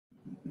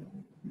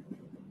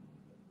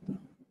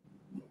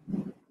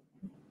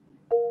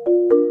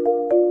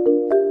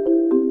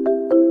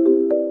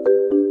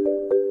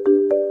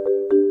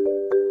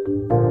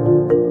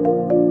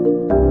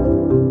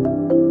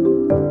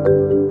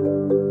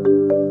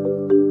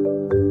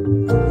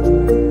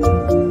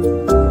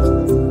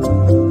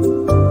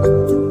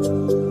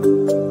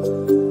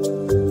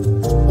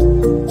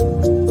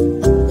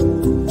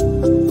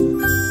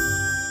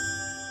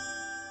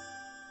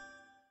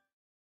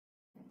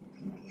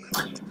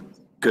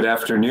Good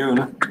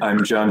afternoon.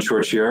 I'm John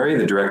Ciorciari,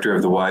 the director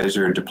of the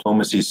Weiser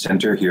Diplomacy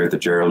Center here at the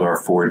Gerald R.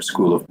 Ford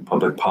School of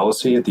Public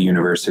Policy at the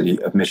University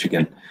of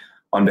Michigan.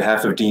 On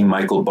behalf of Dean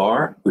Michael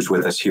Barr, who's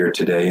with us here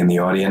today in the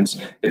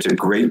audience, it's a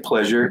great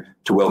pleasure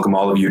to welcome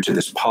all of you to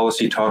this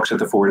Policy Talks at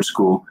the Ford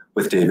School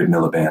with David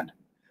Miliband.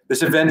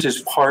 This event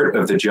is part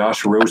of the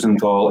Josh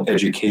Rosenthal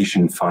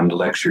Education Fund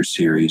lecture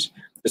series,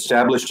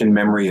 established in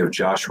memory of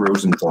Josh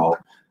Rosenthal,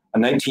 a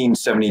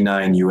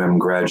 1979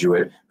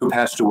 graduate who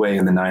passed away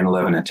in the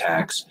 9/11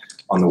 attacks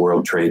on the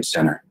World Trade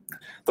Center.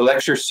 The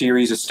lecture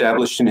series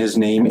established in his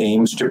name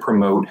aims to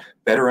promote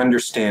better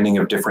understanding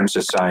of different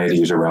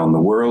societies around the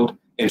world,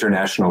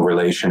 international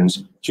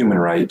relations, human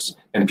rights,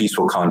 and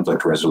peaceful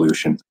conflict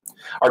resolution.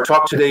 Our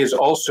talk today is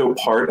also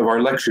part of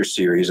our lecture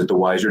series at the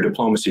Weiser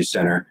Diplomacy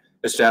Center,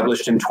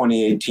 established in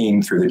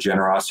 2018 through the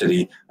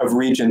generosity of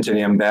Regent and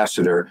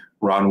Ambassador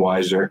Ron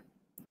Weiser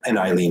and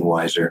Eileen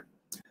Weiser.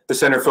 The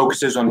center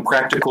focuses on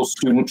practical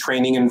student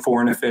training in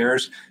foreign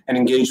affairs and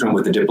engagement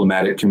with the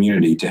diplomatic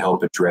community to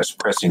help address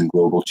pressing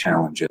global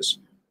challenges.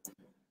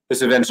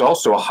 This event is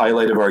also a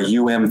highlight of our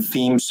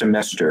theme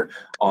semester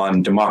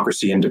on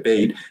democracy and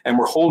debate, and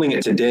we're holding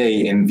it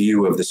today in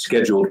view of the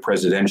scheduled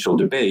presidential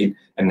debate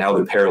and now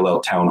the parallel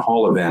town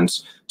hall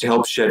events to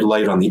help shed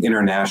light on the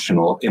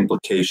international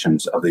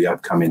implications of the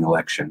upcoming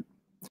election.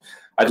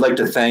 I'd like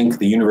to thank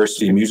the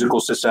University Musical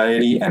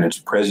Society and its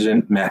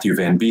president, Matthew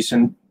Van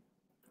Biesen,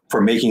 for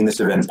making this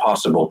event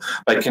possible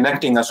by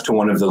connecting us to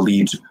one of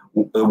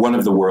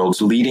the world's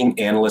leading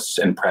analysts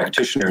and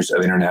practitioners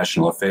of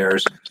international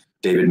affairs,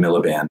 David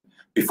Miliband.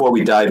 Before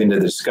we dive into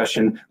the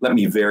discussion, let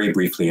me very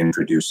briefly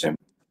introduce him.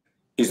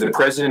 He's the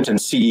president and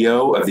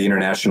CEO of the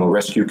International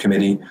Rescue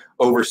Committee,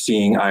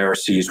 overseeing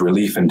IRC's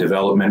relief and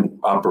development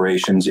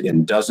operations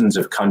in dozens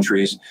of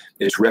countries,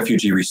 its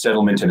refugee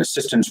resettlement and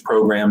assistance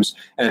programs,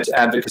 and its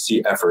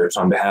advocacy efforts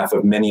on behalf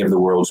of many of the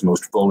world's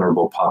most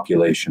vulnerable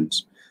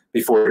populations.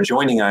 Before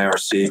joining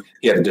IRC,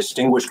 he had a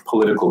distinguished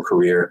political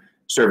career,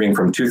 serving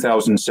from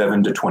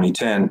 2007 to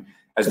 2010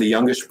 as the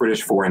youngest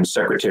British Foreign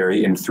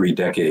Secretary in 3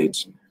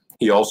 decades.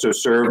 He also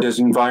served as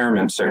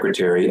Environment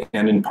Secretary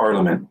and in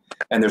Parliament,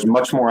 and there's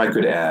much more I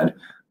could add,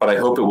 but I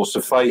hope it will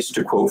suffice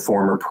to quote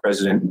former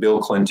President Bill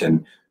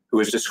Clinton, who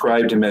has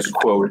described him as,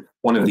 quote,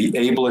 one of the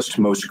ablest,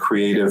 most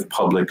creative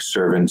public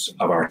servants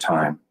of our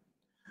time.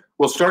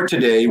 We'll start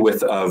today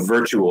with a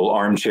virtual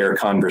armchair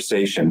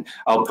conversation.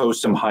 I'll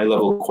pose some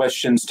high-level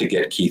questions to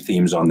get key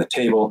themes on the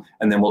table,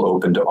 and then we'll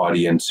open to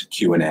audience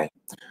Q&A.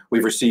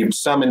 We've received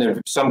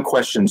some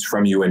questions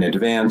from you in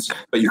advance,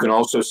 but you can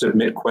also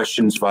submit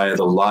questions via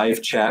the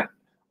live chat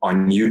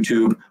on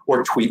YouTube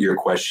or tweet your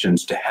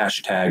questions to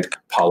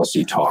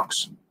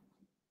 #PolicyTalks.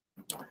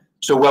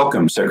 So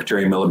welcome,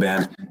 Secretary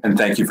Miliband, and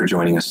thank you for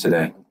joining us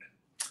today.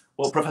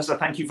 Well, Professor,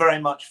 thank you very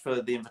much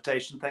for the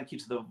invitation. Thank you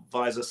to the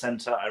Weiser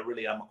Center. I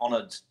really am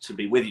honored to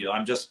be with you.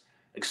 I'm just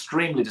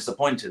extremely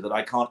disappointed that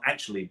I can't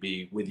actually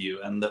be with you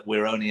and that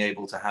we're only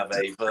able to have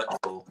a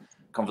virtual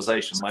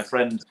conversation. My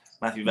friend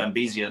Matthew Van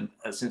Biesen,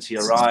 since he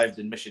arrived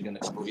in Michigan a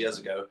couple of years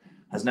ago,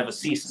 has never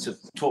ceased to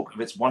talk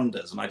of its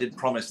wonders. And I did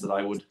promise that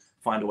I would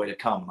find a way to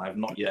come. I have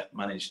not yet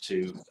managed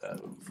to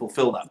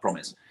fulfill that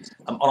promise.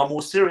 On a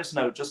more serious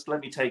note, just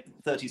let me take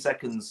 30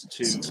 seconds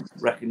to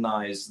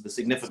recognize the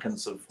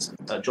significance of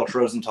Josh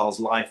Rosenthal's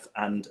life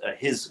and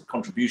his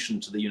contribution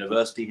to the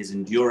university, his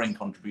enduring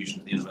contribution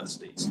to the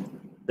university.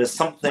 There's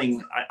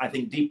something I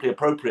think deeply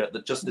appropriate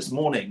that just this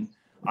morning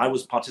I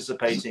was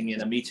participating in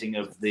a meeting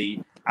of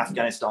the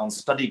Afghanistan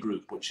Study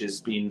Group, which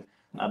has been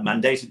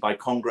mandated by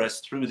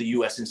Congress through the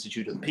US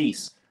Institute of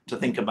Peace to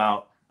think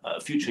about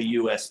future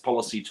US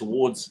policy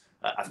towards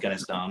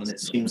Afghanistan. And it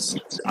seems,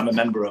 I'm a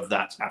member of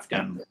that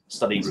Afghan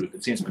study group,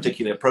 it seems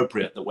particularly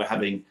appropriate that we're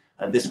having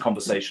this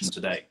conversation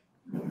today.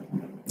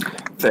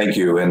 Thank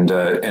you,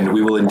 and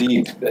we will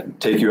indeed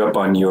take you up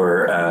on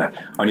your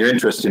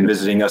interest in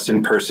visiting us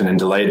in person, and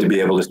delighted to be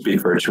able to speak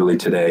virtually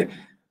today.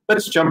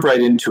 Let's jump right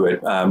into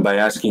it by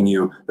asking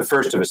you the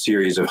first of a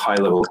series of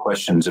high-level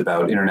questions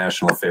about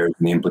international affairs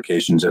and the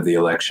implications of the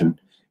election.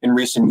 In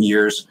recent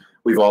years,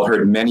 we've all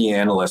heard many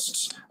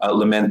analysts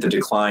lament the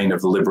decline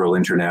of the liberal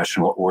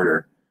international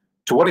order.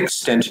 To what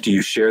extent do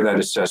you share that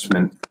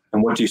assessment,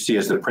 and what do you see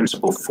as the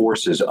principal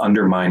forces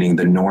undermining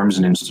the norms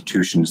and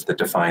institutions that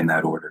define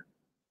that order?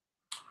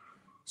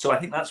 So I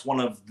think that's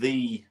one of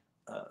the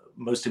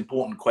most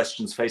important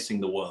questions facing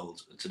the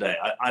world today.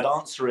 I'd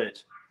answer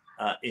it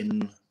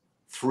in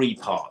 3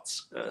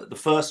 parts. The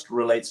first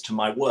relates to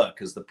my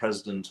work as the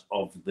president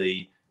of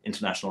the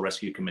International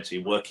Rescue Committee,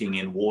 working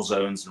in war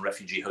zones and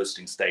refugee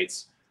hosting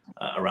states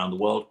around the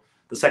world.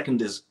 The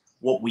second is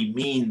what we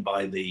mean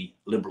by the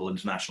liberal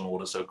international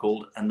order,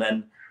 so-called, and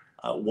then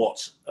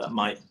what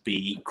might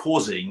be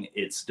causing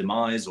its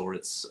demise or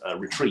its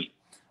retreat.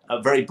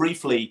 Very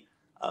briefly,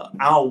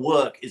 our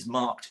work is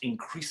marked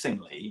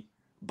increasingly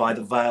by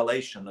the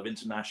violation of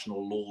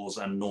international laws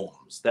and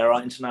norms. There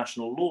are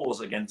international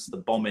laws against the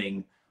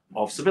bombing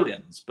of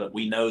civilians, but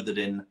we know that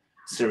in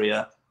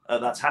Syria,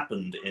 that's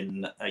happened.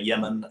 In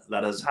Yemen,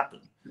 that has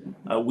happened.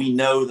 We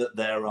know that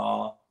there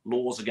are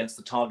laws against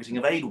the targeting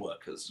of aid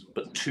workers,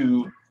 but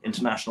 2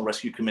 International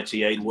Rescue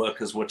Committee aid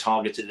workers were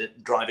targeted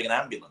at driving an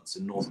ambulance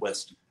in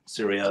northwest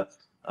Syria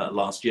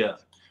last year.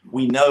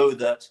 We know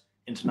that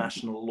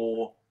international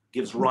law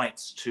gives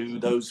rights to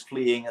those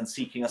fleeing and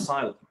seeking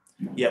asylum,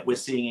 yet we're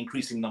seeing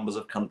increasing numbers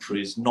of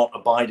countries not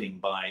abiding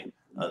by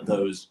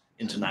those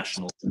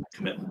international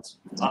commitments.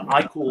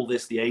 I call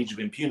this the age of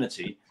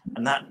impunity,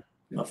 and that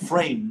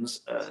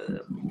frames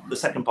the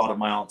second part of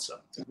my answer.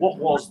 What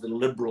was the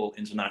liberal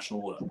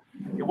international order?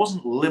 It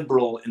wasn't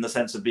liberal in the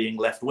sense of being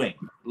left-wing.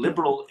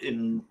 Liberal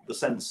in the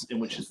sense in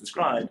which it's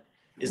described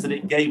is that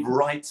it gave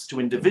rights to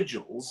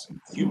individuals,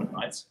 human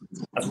rights,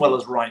 as well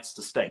as rights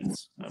to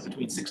states.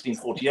 Between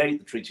 1648,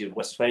 the Treaty of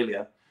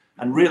Westphalia,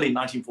 and really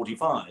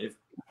 1945,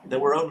 there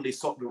were only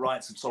the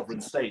rights of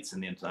sovereign states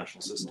in the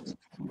international system.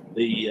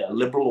 The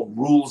liberal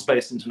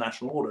rules-based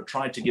international order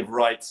tried to give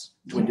rights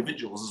to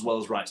individuals as well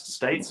as rights to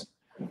states.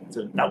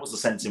 So that was the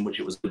sense in which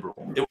it was liberal.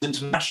 It was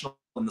international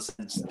in the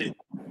sense that it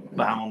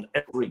bound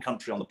every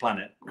country on the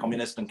planet,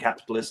 communist and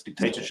capitalist,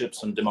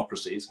 dictatorships and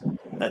democracies,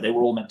 that they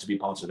were all meant to be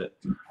part of it.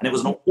 And it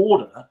was an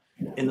order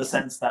in the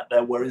sense that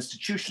there were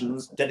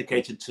institutions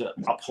dedicated to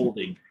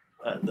upholding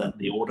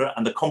the order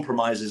and the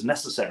compromises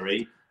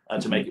necessary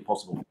to make it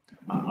possible.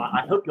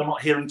 I hope you're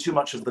not hearing too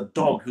much of the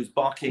dog who's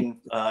barking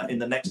in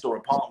the next door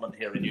apartment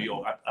here in New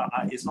York.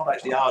 It's not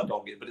actually our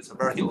dog, but it's a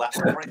very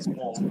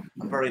small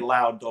and very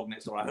loud dog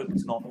next door. I hope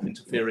it's not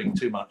interfering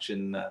too much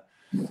in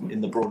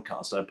the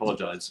broadcast. I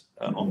apologize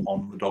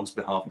on the dog's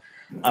behalf.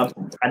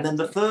 And then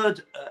the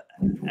third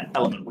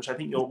element, which I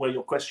think where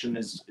your question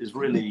is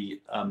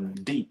really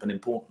deep and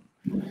important,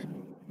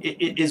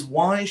 it is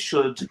why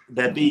should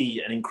there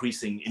be an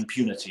increasing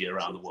impunity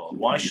around the world?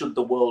 Why should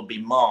the world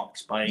be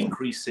marked by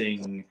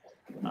increasing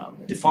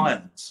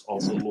defiance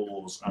of the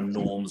laws and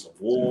norms of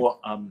war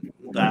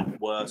that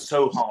were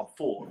so hard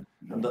fought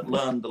and that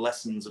learned the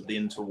lessons of the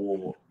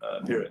interwar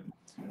period?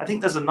 I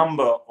think there's a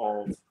number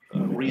of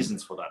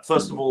reasons for that.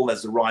 First of all,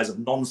 there's the rise of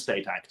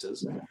non-state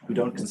actors who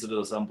don't consider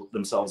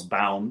themselves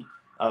bound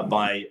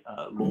by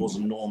laws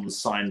and norms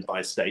signed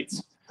by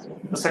states.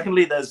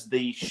 Secondly, there's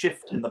the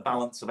shift in the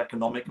balance of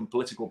economic and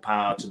political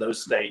power to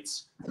those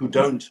states who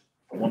don't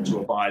want to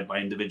abide by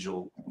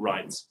individual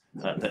rights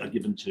that are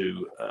given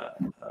to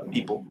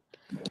people.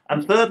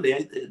 And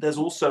thirdly, there's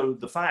also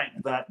the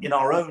fact that in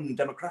our own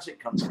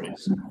democratic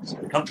countries,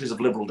 the countries of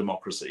liberal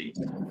democracy,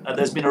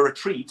 there's been a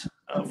retreat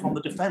from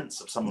the defense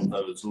of some of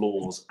those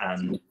laws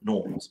and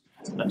norms.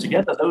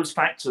 Together, those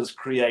factors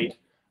create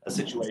a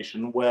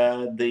situation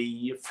where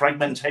the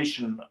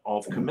fragmentation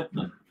of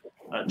commitment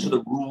to the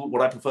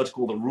what I prefer to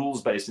call the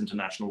rules-based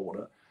international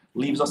order,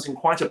 leaves us in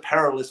quite a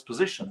perilous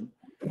position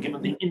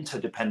given the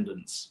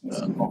interdependence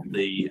of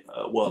the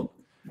world.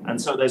 And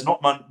so there's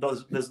not much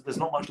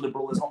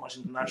liberal, there's not much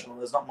international,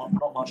 there's not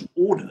much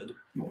ordered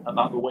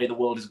about the way the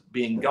world is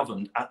being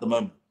governed at the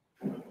moment.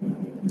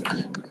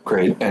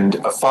 Great. And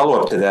a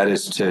follow-up to that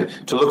is to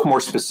look more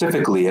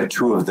specifically at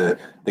two of the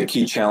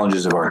key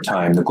challenges of our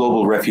time, the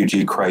global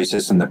refugee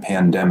crisis and the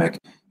pandemic.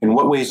 In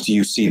what ways do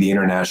you see the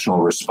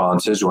international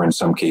responses, or in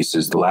some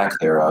cases the lack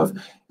thereof,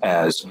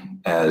 as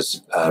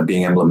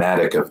being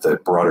emblematic of the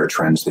broader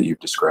trends that you've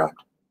described?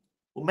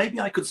 Well, maybe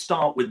I could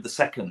start with the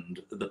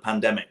second, the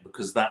pandemic,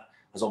 because that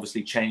has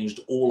obviously changed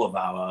all of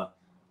our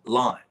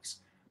lives.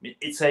 I mean,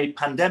 it's a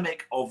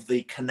pandemic of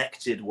the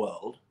connected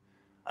world.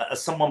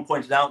 As someone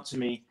pointed out to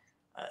me,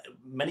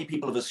 many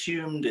people have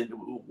assumed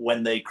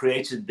when they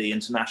created the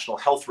international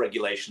health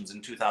regulations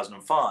in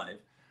 2005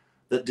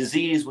 that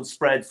disease would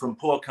spread from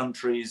poor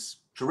countries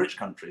to rich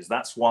countries.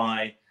 That's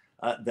why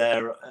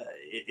there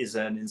is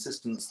an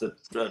insistence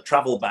that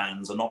travel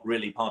bans are not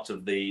really part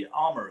of the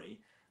armory,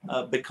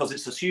 because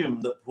it's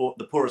assumed that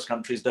the poorest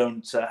countries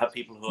don't have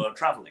people who are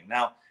traveling.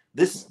 Now,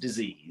 this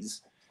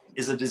disease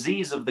is a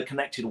disease of the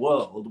connected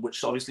world,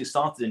 which obviously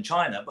started in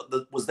China, but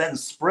that was then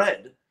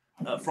spread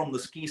from the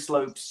ski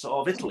slopes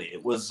of Italy.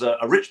 It was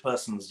a rich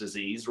person's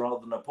disease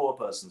rather than a poor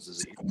person's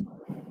disease.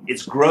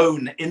 It's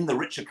grown in the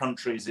richer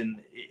countries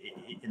in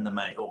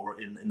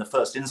the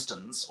first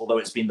instance, although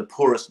it's been the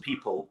poorest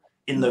people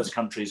in those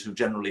countries who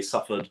generally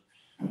suffered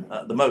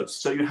the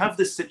most. So you have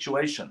this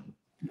situation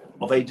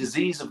of a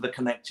disease of the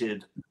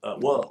connected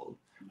world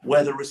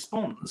where the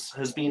response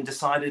has been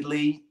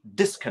decidedly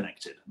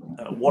disconnected.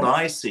 What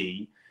I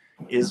see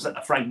is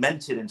a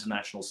fragmented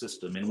international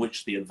system in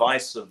which the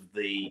advice of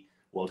the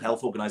World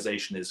Health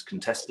Organization is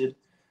contested,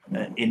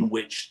 in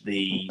which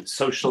the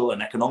social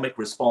and economic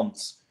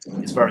response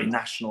is very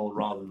national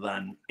rather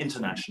than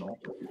international,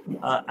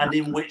 and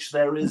in which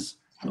there is,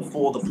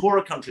 for the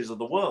poorer countries of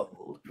the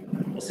world,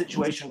 a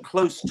situation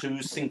close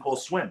to sink or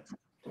swim.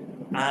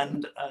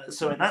 And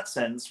so in that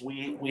sense,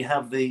 we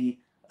have a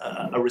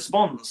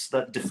response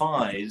that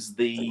defies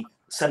the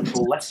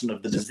central lesson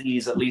of the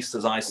disease, at least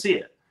as I see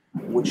it,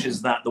 which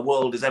is that the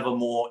world is ever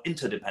more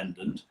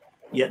interdependent,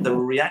 yet the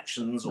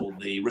reactions or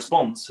the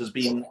response has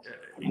been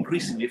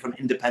increasingly from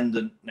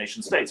independent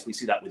nation states. We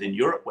see that within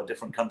Europe, where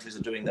different countries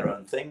are doing their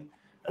own thing.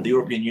 The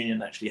European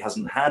Union actually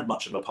hasn't had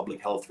much of a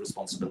public health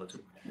responsibility.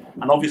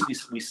 And obviously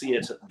we see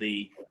it at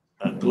the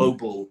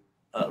global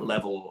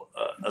level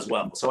as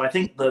well. So I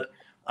think that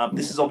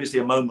this is obviously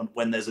a moment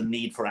when there's a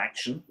need for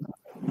action,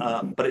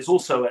 but it's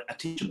also a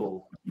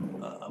teachable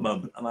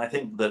moment. And I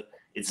think that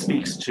it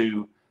speaks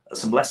to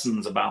some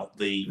lessons about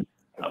the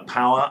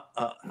power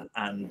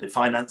and the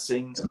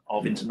financing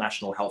of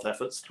international health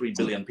efforts. 3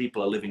 billion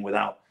people are living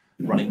without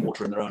running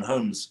water in their own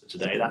homes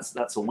today.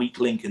 That's a weak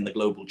link in the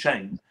global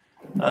chain.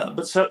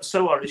 But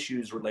so are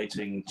issues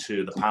relating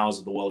to the powers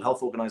of the World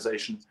Health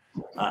Organization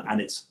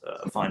and its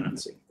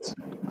financing.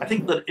 I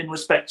think that in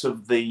respect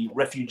of the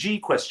refugee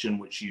question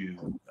which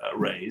you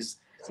raised,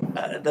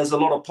 there's a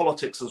lot of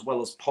politics as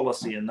well as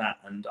policy in that.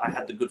 And I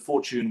had the good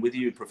fortune with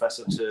you,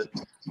 Professor, to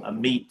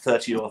meet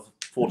 30 or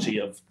 40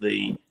 of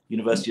the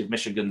University of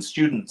Michigan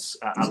students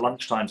at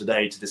lunchtime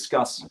today to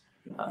discuss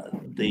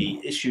the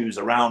issues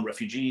around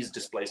refugees,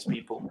 displaced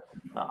people.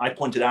 I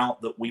pointed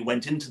out that we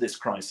went into this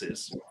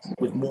crisis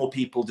with more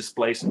people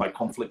displaced by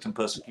conflict and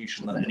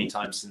persecution than any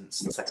time since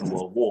the Second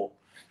World War.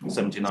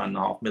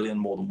 79.5 million,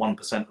 more than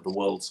 1% of the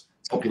world's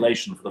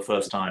population for the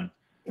first time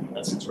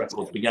since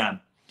records began.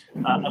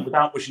 And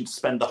without wishing to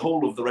spend the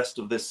whole of the rest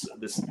of this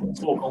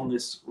talk on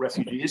this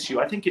refugee issue,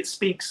 I think it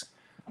speaks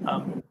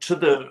to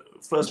the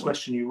first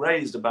question you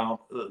raised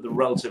about the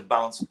relative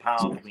balance of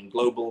power between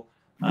global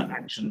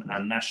action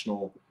and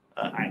national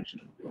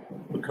action.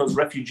 Because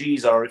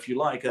refugees are, if you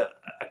like, a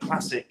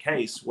classic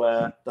case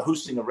where the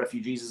hosting of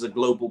refugees is a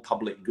global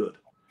public good.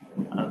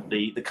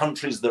 The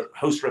countries that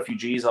host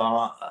refugees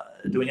are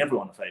doing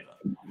everyone a favor,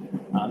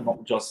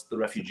 not just the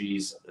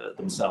refugees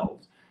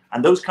themselves.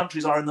 And those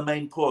countries are in the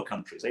main poor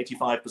countries.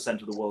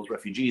 85% of the world's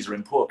refugees are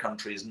in poor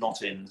countries,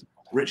 not in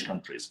rich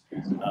countries.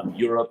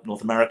 Europe,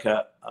 North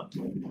America,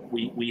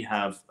 we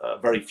have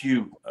very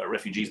few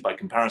refugees by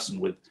comparison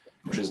with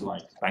countries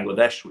like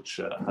Bangladesh, which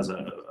has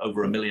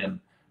over 1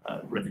 million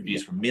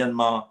refugees from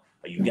Myanmar,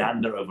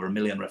 Uganda, over 1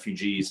 million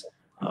refugees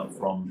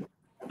from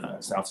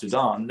South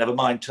Sudan, never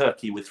mind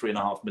Turkey with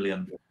 3.5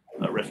 million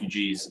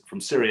refugees from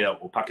Syria,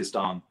 or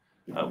Pakistan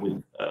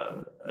with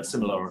a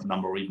similar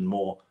number or even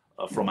more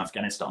from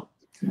Afghanistan.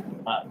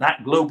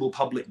 That global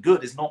public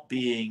good is not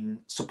being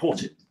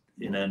supported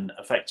in an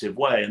effective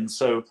way. And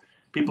so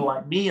people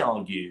like me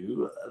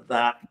argue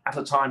that at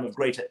a time of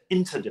greater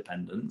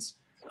interdependence,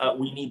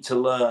 we need to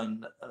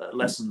learn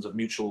lessons of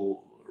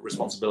mutual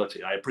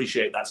responsibility. I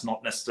appreciate that's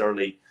not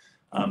necessarily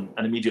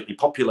an immediately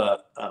popular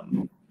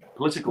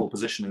political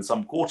position in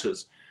some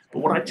quarters, but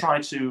what I try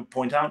to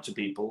point out to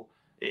people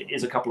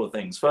is a couple of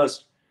things.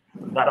 First,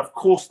 that of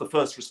course the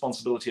first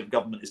responsibility of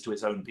government is to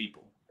its own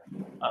people.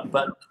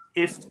 But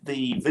if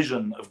the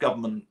vision of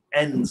government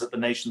ends at the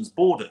nation's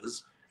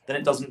borders, then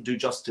it doesn't do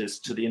justice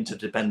to the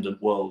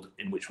interdependent world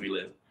in which we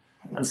live.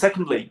 And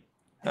secondly,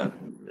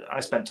 I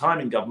spent time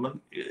in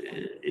government.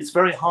 It's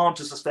very hard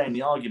to sustain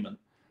the argument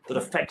that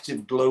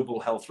effective global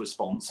health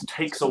response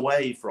takes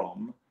away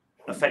from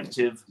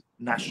effective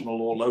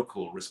national or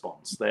local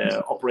response.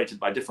 They're operated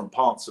by different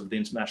parts of the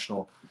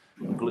international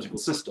political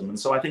system. And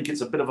so I think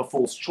it's a bit of a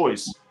false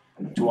choice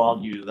to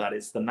argue that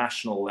it's the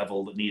national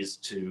level that needs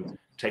to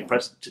take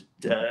precedent,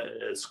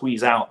 to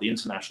squeeze out the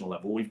international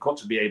level. We've got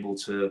to be able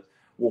to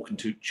walk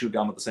and chew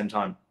gum at the same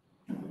time.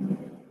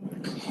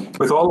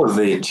 With all of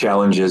the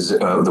challenges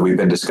that we've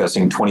been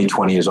discussing,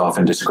 2020 is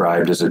often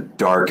described as a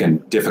dark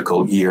and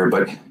difficult year,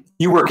 but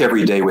you work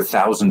every day with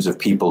thousands of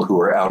people who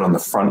are out on the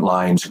front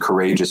lines,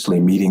 courageously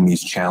meeting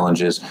these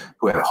challenges,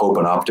 who have hope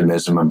and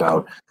optimism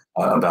about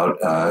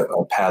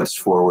paths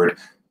forward.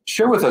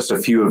 Share with us a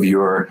few of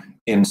your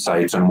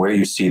insights on where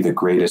you see the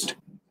greatest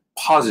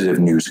positive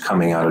news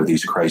coming out of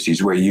these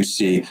crises, where you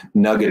see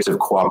nuggets of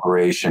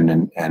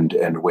cooperation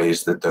and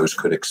ways that those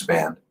could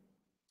expand.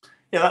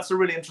 Yeah, that's a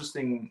really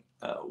interesting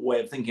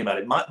way of thinking about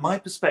it. My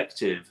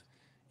perspective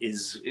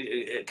is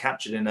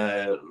captured in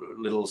a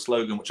little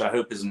slogan, which I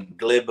hope isn't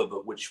glib,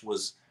 but which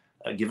was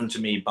given to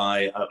me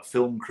by a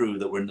film crew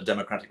that were in the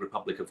Democratic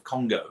Republic of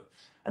Congo.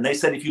 And they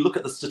said, if you look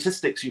at the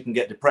statistics, you can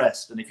get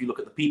depressed. And if you look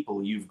at the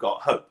people, you've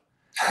got hope.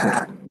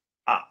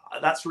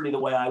 That's really the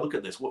way I look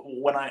at this.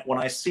 When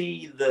I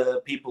see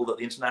the people that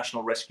the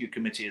International Rescue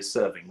Committee is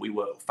serving, we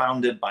were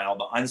founded by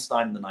Albert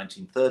Einstein in the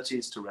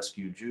 1930s to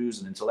rescue Jews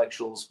and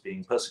intellectuals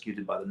being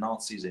persecuted by the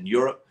Nazis in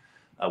Europe.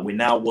 We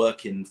now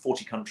work in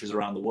 40 countries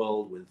around the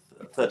world with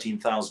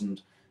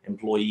 13,000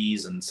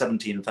 employees and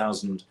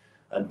 17,000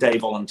 day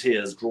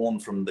volunteers drawn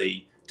from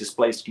the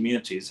displaced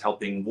communities,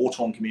 helping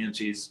war-torn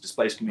communities,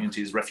 displaced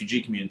communities,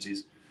 refugee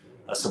communities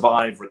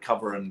survive,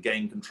 recover, and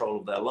gain control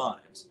of their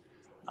lives.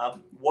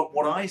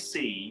 What I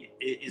see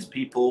is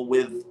people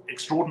with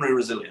extraordinary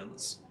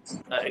resilience,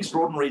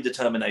 extraordinary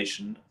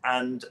determination,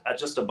 and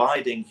just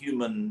abiding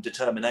human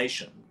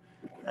determination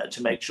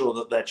to make sure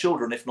that their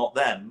children, if not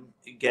them,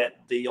 get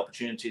the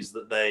opportunities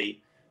that they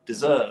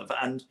deserve.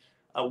 And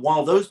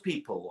while those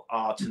people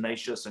are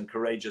tenacious and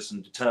courageous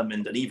and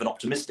determined and even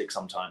optimistic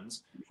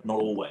sometimes, not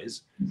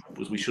always,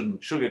 because we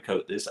shouldn't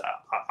sugarcoat this,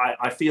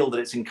 I feel that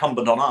it's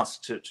incumbent on us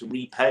to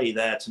repay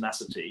their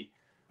tenacity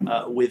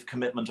with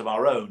commitment of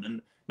our own.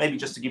 And maybe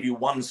just to give you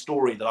one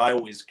story that I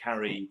always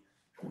carry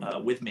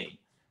with me,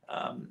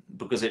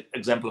 because it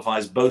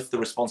exemplifies both the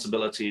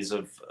responsibilities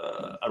of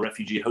a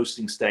refugee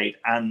hosting state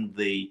and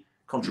the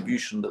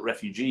contribution that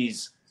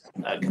refugees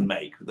can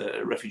make.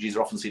 The refugees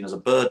are often seen as a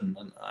burden,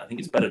 and I think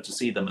it's better to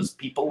see them as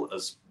people,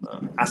 as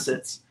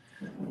assets.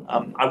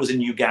 I was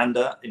in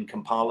Uganda, in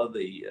Kampala,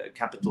 the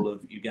capital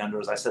of Uganda,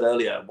 as I said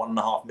earlier,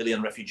 1.5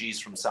 million refugees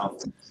from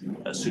South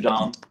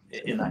Sudan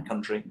in that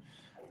country.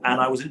 And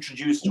I was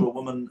introduced to a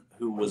woman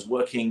who was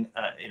working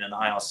in an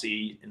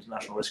IRC,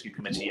 International Rescue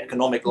Committee,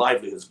 economic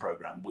livelihoods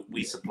program.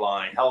 We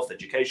supply health,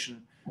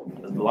 education,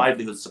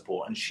 livelihood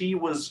support. And she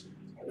was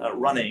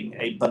running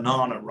a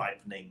banana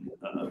ripening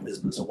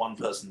business, a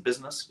one-person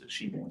business.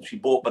 She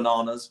bought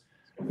bananas,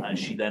 and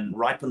she then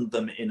ripened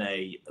them in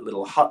a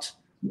little hut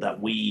that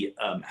we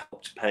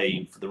helped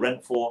pay for the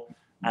rent for.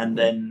 And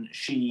then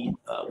she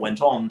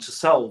went on to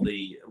sell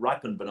the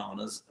ripened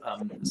bananas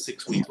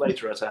 6 weeks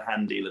later at a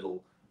handy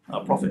little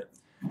profit.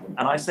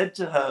 And I said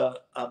to her,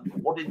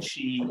 what did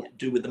she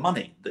do with the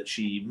money that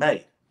she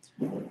made?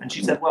 And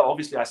she said, well,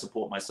 obviously I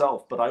support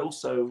myself, but I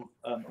also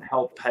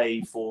help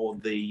pay for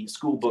the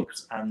school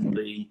books and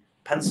the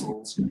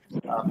pencils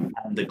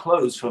and the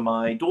clothes for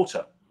my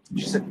daughter.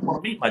 She said, you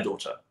want to meet my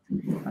daughter?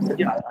 I said,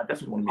 yeah, I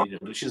definitely want to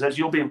meet her. She says,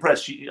 you'll be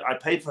impressed. I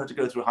paid for her to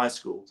go through high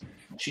school.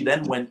 She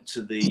then went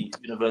to the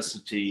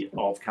University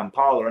of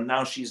Kampala, and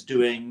now she's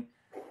doing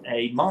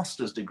a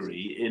master's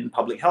degree in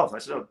public health. I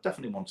said, I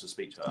definitely want to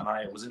speak to her. And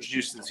I was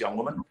introduced to this young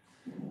woman.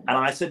 And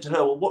I said to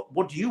her, well,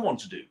 what do you want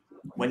to do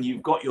when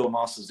you've got your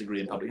master's degree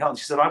in public health?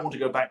 She said, I want to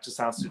go back to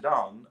South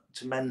Sudan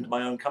to mend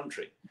my own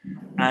country.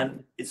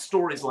 And it's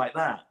stories like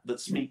that that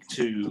speak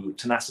to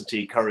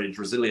tenacity, courage,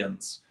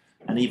 resilience,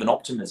 and even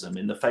optimism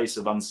in the face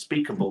of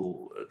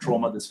unspeakable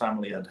trauma. This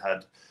family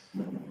had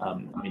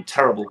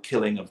terrible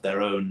killing of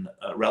their own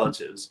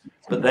relatives,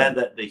 but there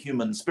the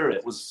human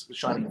spirit was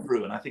shining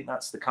through. And I think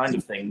that's the kind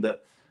of thing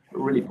that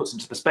really puts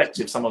into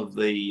perspective some of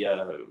the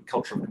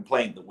culture of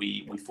complaint that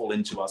we fall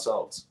into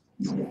ourselves.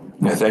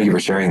 Yeah, thank you for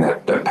sharing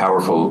that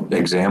powerful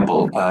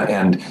example.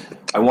 And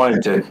I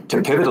wanted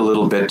to pivot a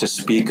little bit to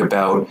speak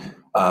about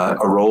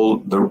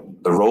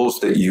the roles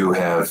that you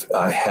have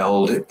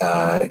held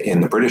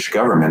in the British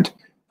government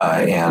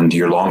and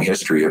your long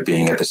history of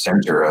being at the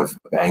center of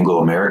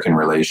Anglo-American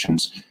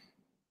relations.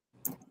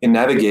 In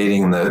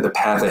navigating the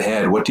path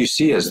ahead, what do you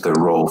see as the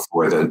role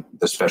for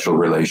the special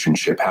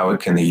relationship? How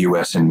can the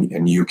US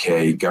and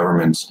UK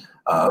governments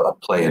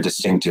play a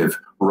distinctive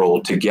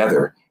role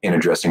together in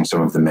addressing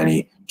some of the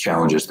many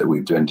challenges that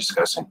we've been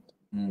discussing?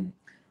 I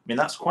mean,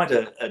 that's quite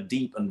a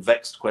deep and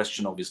vexed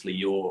question. Obviously,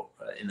 you're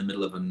in the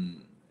middle of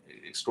an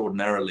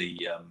extraordinarily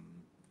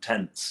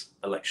tense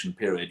election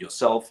period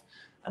yourself,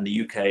 and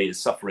the UK is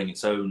suffering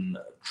its own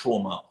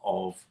trauma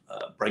of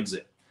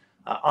Brexit.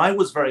 I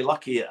was very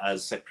lucky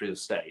as Secretary of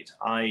State.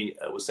 I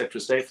was Secretary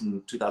of State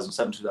from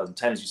 2007 to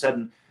 2010, as you said,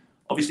 and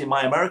obviously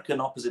my American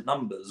opposite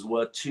numbers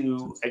were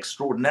two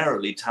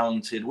extraordinarily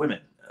talented women.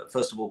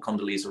 First of all,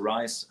 Condoleezza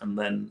Rice, and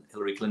then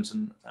Hillary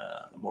Clinton,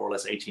 more or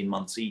less 18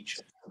 months each,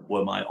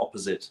 were my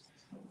opposite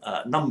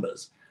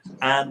numbers.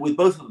 And with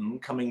both of them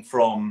coming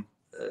from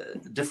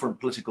different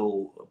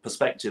political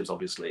perspectives,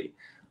 obviously,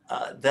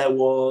 there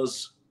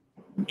was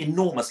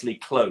enormously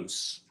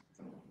close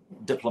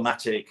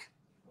diplomatic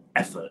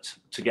effort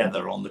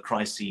together on the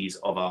crises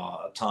of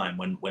our time.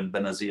 When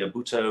Benazir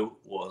Bhutto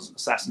was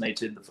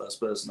assassinated, the first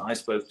person I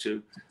spoke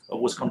to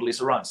was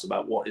Condoleezza Rice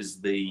about what are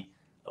the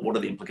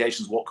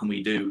implications, what can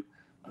we do.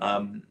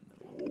 Benazir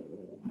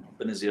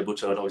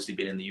Bhutto had obviously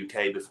been in the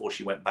UK before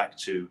she went back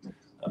to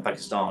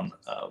Pakistan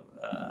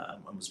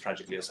and was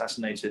tragically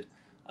assassinated.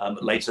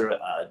 Later,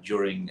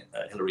 during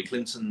Hillary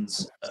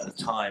Clinton's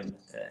time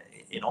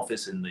in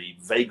office, in the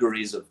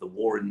vagaries of the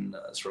war in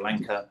Sri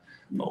Lanka,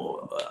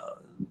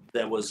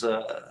 there was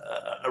a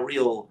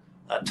real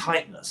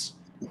tightness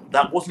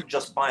that wasn't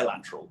just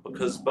bilateral,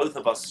 because both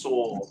of us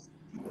saw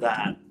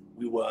that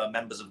we were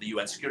members of the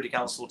UN Security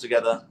Council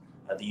together.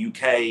 The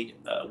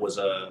UK was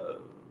a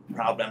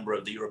proud member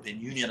of the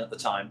European Union at the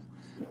time.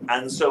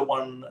 And so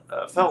one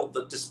felt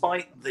that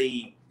despite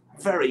the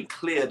very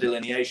clear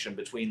delineation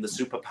between the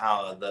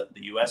superpower that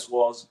the US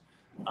was,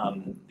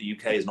 the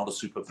UK is not a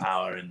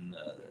superpower in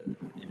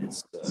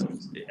its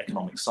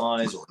economic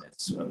size or in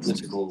its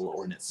political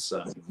or in its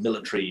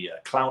military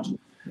clout,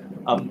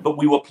 but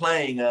we were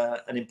playing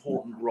an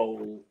important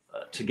role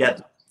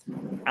together.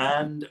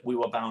 And we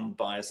were bound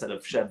by a set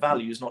of shared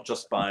values, not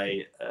just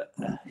by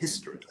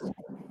history.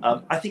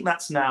 I think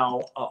that's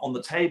now on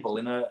the table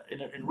in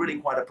really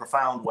quite a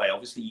profound way.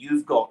 Obviously,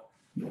 you've got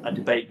a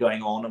debate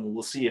going on, and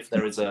we'll see if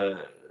there is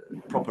a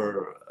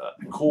proper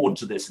accord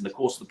to this in the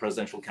course of the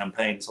presidential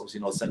campaign. It's obviously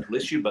not a central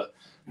issue, but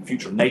the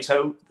future of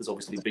NATO, there's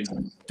obviously big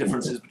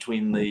differences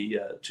between the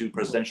two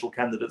presidential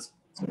candidates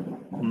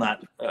on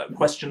that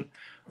question.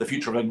 The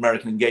future of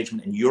American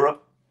engagement in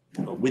Europe,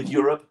 with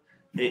Europe,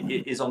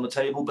 is on the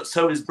table, but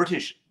so is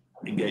British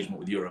engagement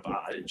with Europe.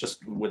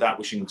 Just without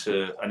wishing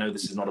to, I know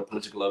this is not a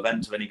political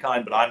event of any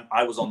kind, but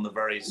I was on the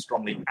very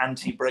strongly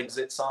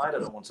anti-Brexit side. I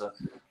don't want to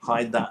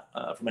hide that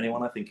from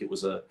anyone. I think it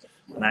was an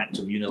act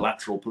of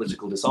unilateral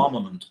political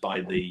disarmament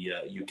by the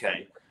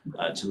UK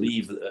to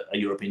leave a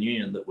European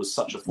Union that was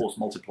such a force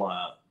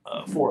multiplier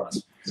for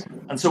us.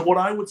 And so what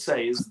I would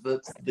say is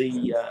that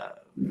the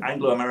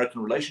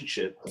Anglo-American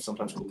relationship,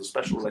 sometimes called the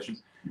special relation,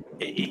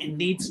 it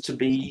needs to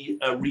be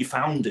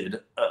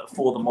refounded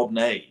for the modern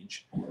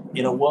age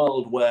in a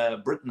world where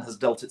Britain has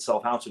dealt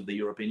itself out of the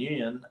European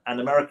Union,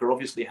 and America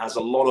obviously has a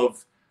lot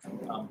of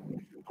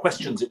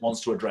questions it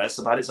wants to address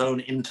about its own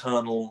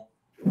internal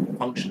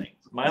functioning.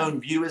 My own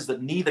view is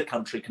that neither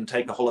country can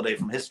take a holiday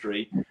from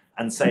history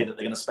and say that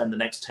they're going to spend the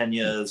next 10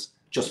 years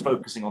just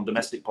focusing on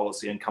domestic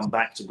policy and come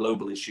back to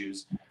global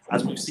issues.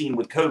 As we've seen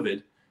with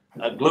COVID,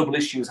 global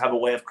issues have a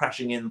way of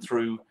crashing in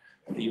through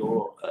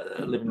your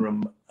living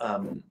room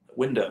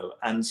window.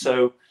 And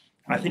so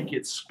I think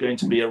it's going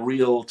to be a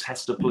real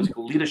test of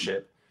political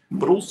leadership,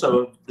 but also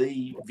of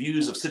the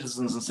views of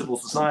citizens and civil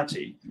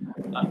society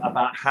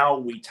about how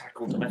we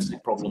tackle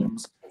domestic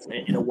problems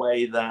in a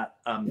way that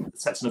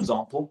sets an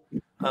example,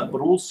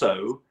 but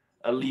also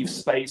leaves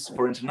space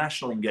for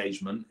international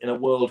engagement in a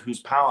world whose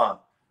power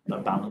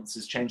balance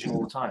is changing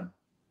all the time.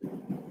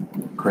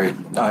 Great.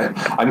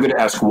 I'm going to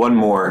ask one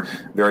more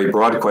very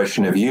broad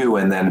question of you,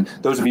 and then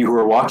those of you who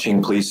are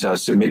watching, please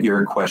submit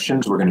your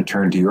questions. We're going to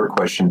turn to your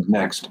questions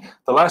next.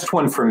 The last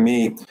one from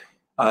me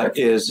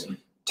is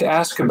to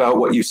ask about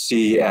what you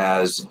see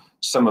as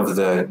some of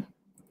the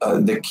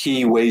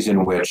key ways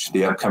in which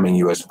the upcoming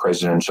U.S.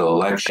 presidential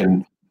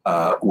election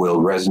will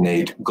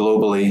resonate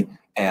globally,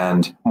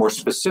 and more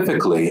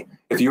specifically,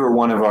 if you are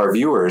one of our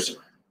viewers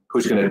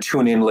who's going to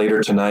tune in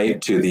later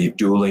tonight to the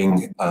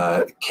dueling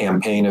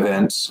campaign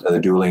events, the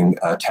dueling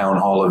town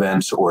hall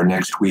events, or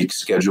next week's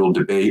scheduled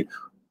debate,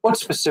 what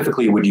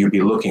specifically would you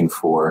be looking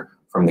for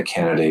from the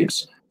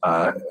candidates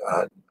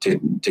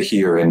to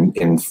hear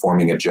in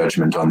forming a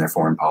judgment on their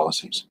foreign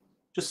policies?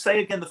 Just say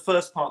again the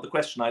first part of the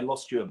question. I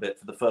lost you a bit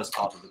for the first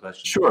part of the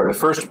question. Sure. The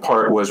first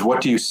part was, what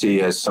do you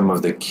see as some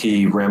of the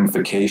key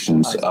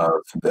ramifications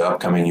of the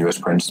upcoming U.S.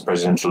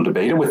 presidential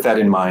debate? And with that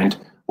in mind,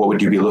 what would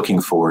you be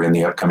looking for in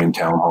the upcoming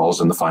town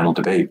halls and the final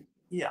debate?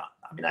 Yeah,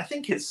 I mean, I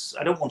think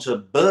I don't want to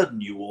burden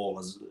you all,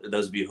 as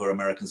those of you who are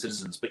American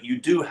citizens, but you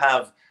do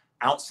have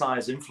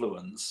outsized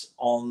influence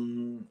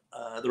on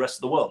the rest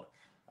of the world.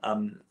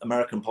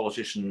 American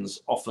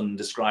politicians often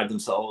describe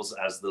themselves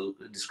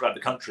describe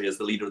the country as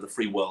the leader of the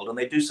free world, and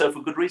they do so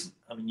for good reason.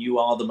 I mean, you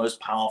are the most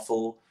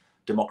powerful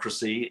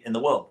democracy in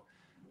the world.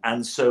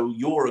 And so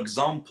your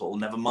example,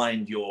 never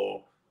mind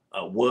your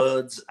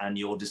words and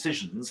your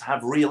decisions,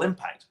 have real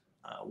impact.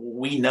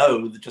 We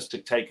know that, just to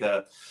take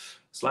a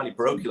slightly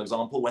parochial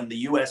example, when the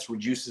US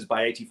reduces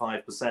by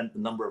 85% the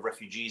number of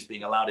refugees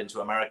being allowed into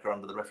America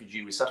under the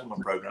Refugee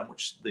Resettlement Program,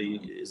 which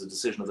is a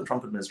decision of the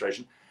Trump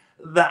administration,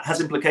 that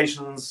has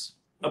implications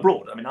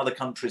abroad. I mean, other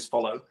countries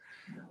follow.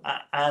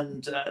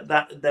 And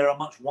that there are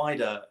much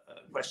wider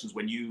questions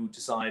when you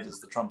decide, as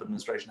the Trump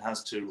administration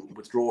has, to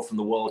withdraw from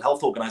the World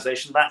Health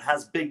Organization. That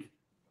has big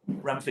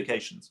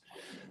ramifications.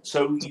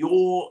 So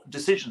your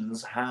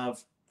decisions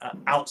have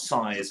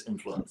outsized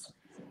influence.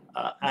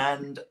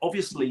 And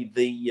obviously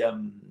the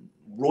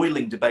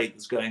roiling debate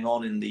that's going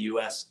on in the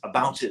US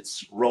about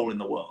its role in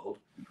the world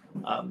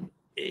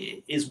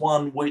is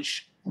one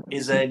which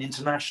is an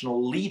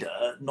international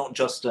leader, not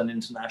just an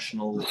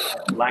international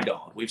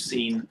laggard. We've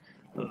seen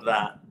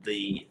that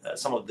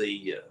some of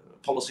the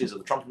policies of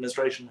the Trump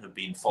administration have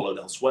been followed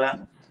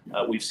elsewhere.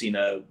 We've seen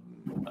I'd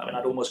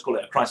almost call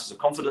it a crisis of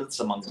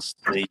confidence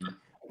amongst the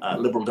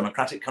liberal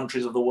democratic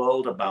countries of the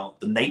world about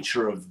the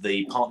nature of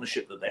the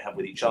partnership that they have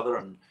with each other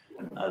and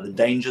the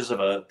dangers of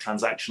a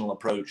transactional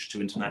approach to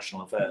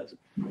international affairs.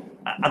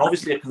 And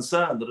obviously a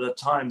concern that at a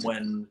time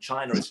when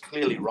China is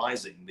clearly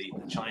rising, the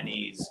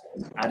Chinese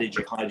adage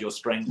of hide your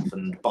strength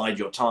and bide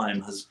your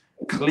time has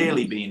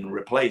clearly been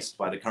replaced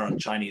by the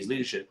current Chinese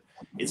leadership.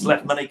 It's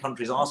left many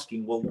countries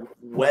asking, well,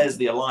 where's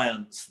the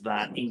alliance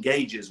that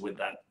engages with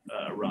that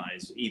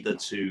rise, either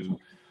to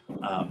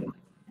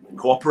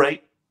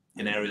cooperate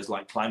in areas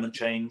like climate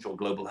change or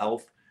global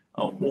health,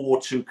 or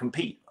to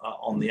compete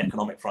on the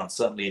economic front.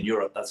 Certainly in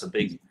Europe, that's a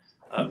big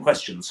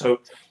question.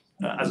 So,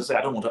 as I say,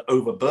 I don't want to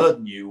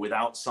overburden you with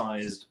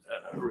outsized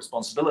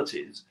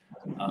responsibilities,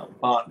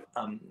 but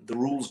the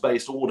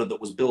rules-based order that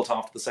was built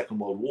after the Second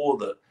World War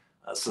that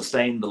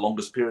sustained the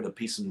longest period of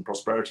peace and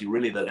prosperity,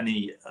 really, that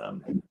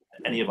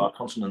any of our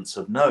continents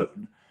have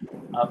known,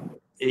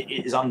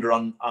 is under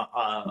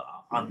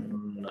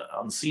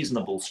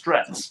unseasonable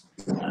stress,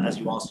 as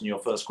you asked in your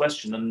first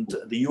question. And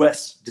the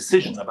US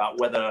decision about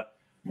whether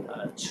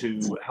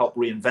to help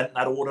reinvent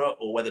that order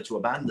or whether to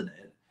abandon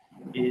it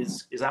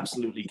is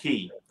absolutely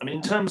key. I mean,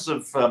 in terms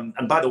of,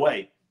 and by the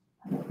way,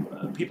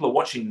 people are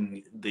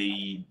watching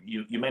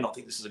you may not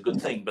think this is a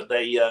good thing, but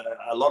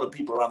a lot of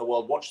people around the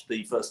world watched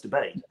the first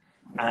debate,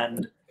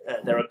 and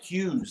there are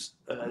cues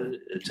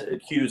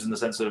in the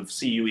sense of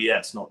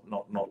CUES,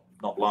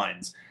 not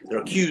lines. There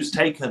are cues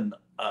taken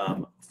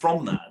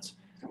from that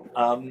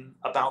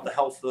about the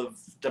health of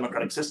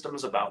democratic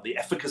systems, about the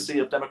efficacy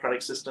of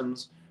democratic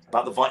systems,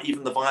 about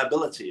even the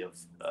viability of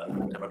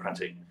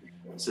democratic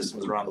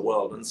systems around the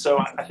world. And so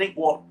I think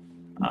what,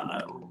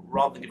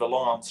 rather than give a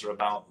long answer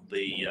about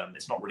the,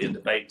 it's not really a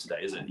debate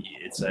today, is it?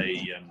 It's a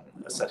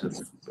set of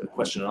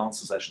question and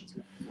answer sessions,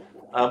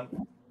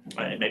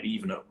 maybe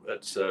even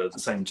at the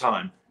same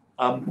time.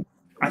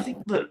 I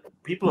think that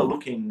people are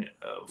looking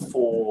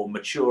for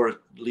mature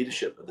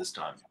leadership at this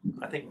time.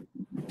 I think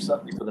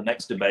certainly for the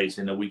next debate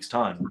in a week's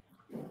time,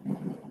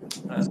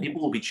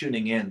 people will be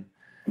tuning in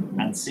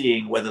and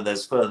seeing whether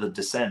there's further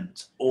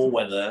dissent or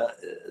whether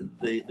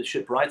the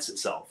ship rights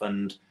itself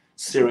and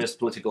serious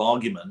political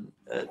argument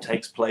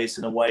takes place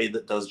in a way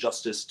that does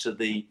justice to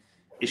the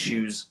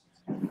issues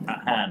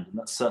at hand. And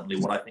that's certainly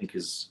what I think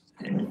is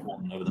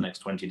important over the next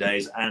 20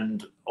 days.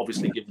 And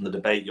obviously, given the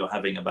debate you're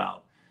having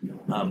about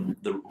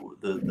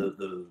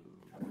the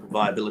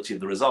viability of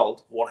the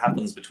result, what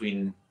happens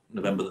between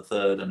November the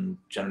 3rd and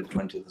January the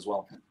 20th as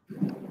well.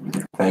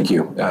 Thank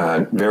you.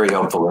 Very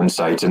helpful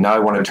insights. And now I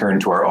want to turn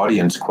to our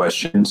audience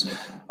questions.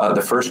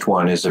 The first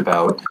one is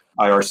about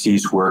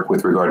IRC's work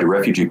with regard to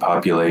refugee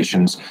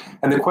populations.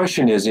 And the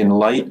question is, in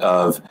light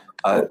of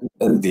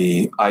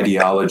the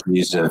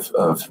ideologies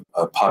of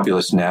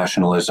populist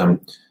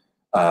nationalism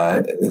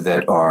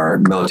that are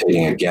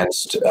militating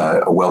against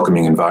a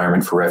welcoming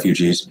environment for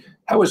refugees,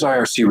 how is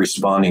IRC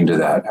responding to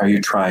that? Are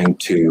you trying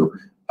to,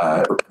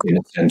 in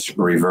a sense,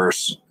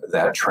 reverse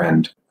that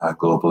trend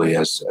globally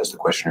as the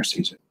questioner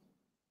sees it?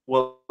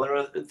 Well, there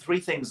are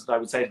three things that I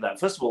would say to that.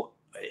 First of all,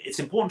 it's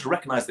important to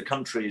recognize the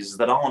countries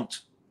that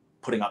aren't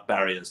putting up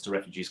barriers to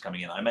refugees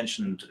coming in. I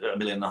mentioned 1.5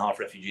 million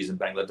refugees in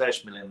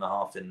Bangladesh, 1.5 million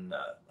in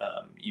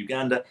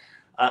Uganda.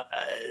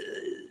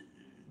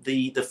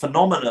 The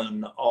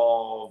phenomenon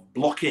of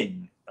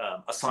blocking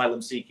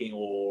asylum seeking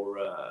or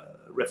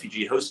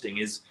refugee hosting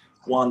is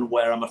one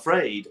where I'm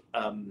afraid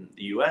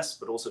the US,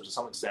 but also to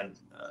some extent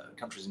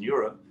countries in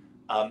Europe,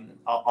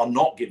 are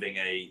not giving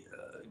a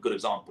good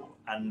example.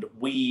 And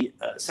we,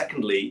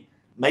 secondly,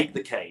 make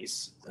the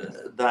case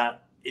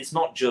that it's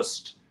not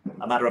just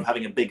a matter of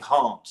having a big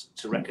heart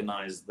to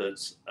recognize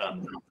that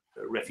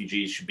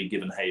refugees should be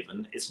given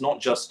haven. It's not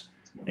just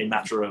a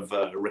matter of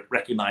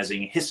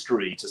recognizing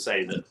history to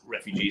say that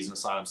refugees and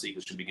asylum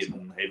seekers should be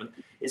given haven.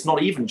 It's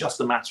not even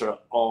just a matter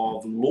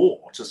of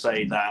law to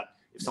say that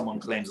if someone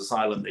claims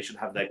asylum, they should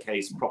have their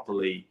case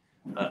properly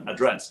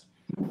addressed.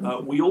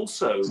 We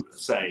also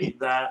say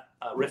that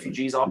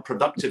refugees are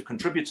productive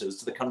contributors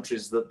to the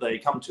countries that they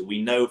come to.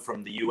 We know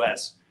from the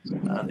US,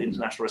 the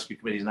International Rescue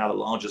Committee is now the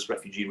largest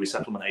refugee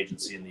resettlement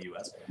agency in the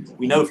US.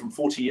 We know from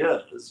 40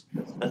 years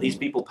that these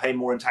people pay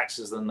more in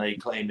taxes than they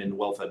claim in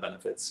welfare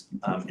benefits.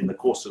 In the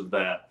course of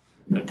their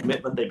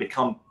commitment, they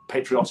become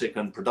patriotic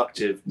and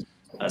productive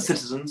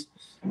citizens.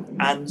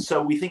 And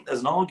so we think there's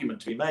an argument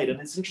to be made.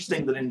 And it's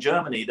interesting that in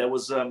Germany, there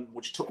was,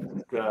 which took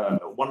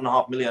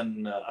 1.5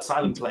 million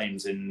asylum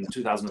claims in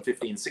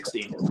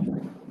 2015-16.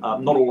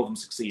 Not all of them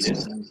succeeded.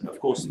 And of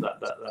course,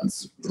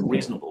 that's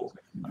reasonable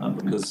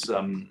because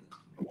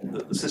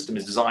the system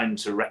is designed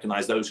to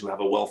recognize those who have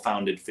a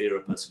well-founded fear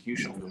of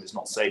persecution, for whom it's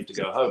not safe to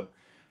go home.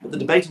 But the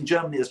debate in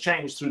Germany has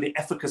changed through the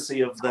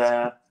efficacy of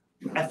their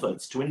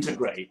efforts to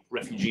integrate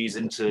refugees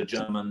into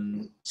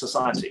German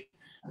society.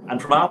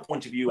 And from our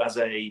point of view as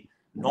a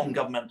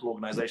non-governmental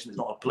organization, it's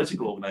not a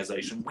political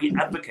organization, we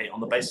advocate on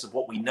the basis of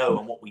what we know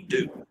and what we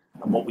do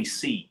and what we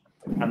see.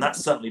 And that's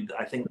certainly,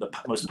 I think, the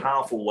most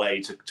powerful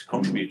way to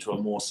contribute to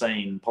a more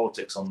sane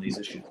politics on these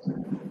issues.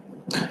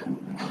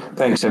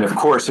 Thanks. And of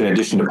course, in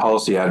addition to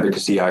policy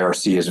advocacy,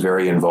 IRC is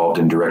very involved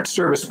in direct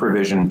service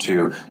provision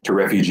to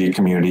refugee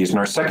communities. And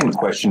our second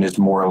question is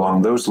more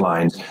along those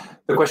lines.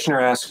 The questioner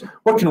asks,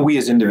 what can we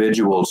as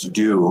individuals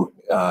do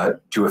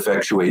to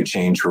effectuate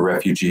change for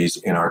refugees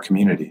in our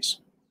communities?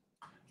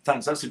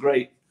 Thanks. That's a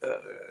great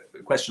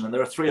question. And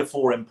there are 3 or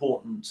 4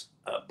 important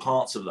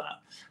parts of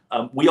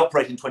that. We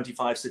operate in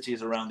 25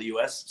 cities around the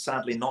US,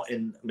 sadly not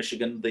in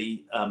Michigan.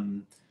 The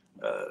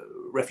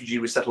refugee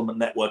resettlement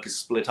network is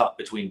split up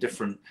between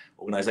different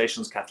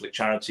organizations, Catholic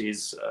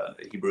Charities,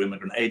 Hebrew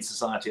Immigrant Aid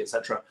Society,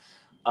 etc.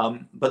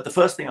 But the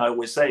first thing I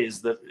always say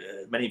is that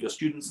many of your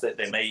students, that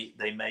they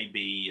may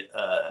be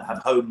have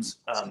homes,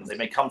 they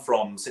may come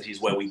from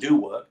cities where we do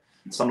work,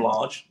 some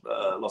large,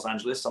 Los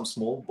Angeles, some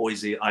small,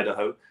 Boise,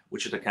 Idaho,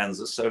 Wichita,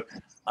 Kansas. So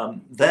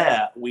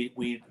there,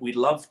 we'd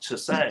love to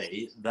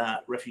say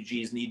that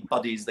refugees need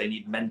buddies, they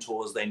need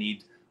mentors, they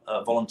need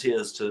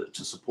volunteers to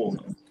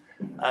support them.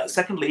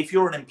 Secondly, if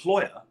you're an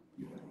employer,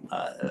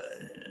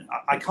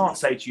 I can't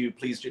say to you,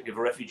 please give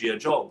a refugee a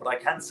job, but I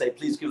can say,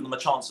 please give them a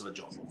chance of a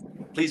job.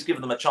 Please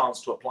give them a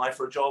chance to apply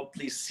for a job.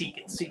 Please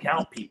seek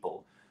out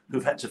people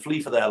who've had to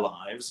flee for their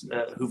lives,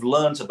 who've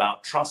learned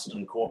about trust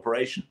and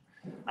cooperation,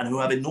 and who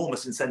have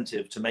enormous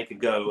incentive to make a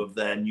go of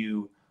their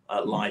new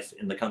life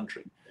in the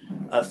country.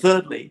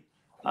 Thirdly,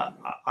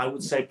 I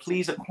would say,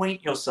 please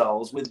acquaint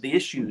yourselves with the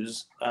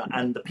issues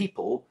and the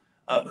people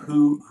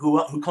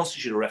who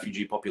constitute a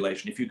refugee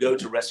population. If you go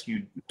to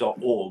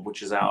rescue.org,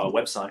 which is our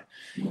website,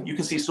 you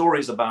can see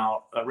stories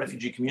about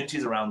refugee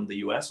communities around the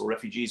US, or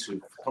refugees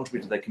who've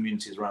contributed to their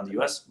communities around the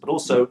US, but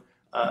also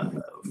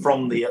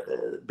from the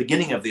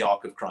beginning of the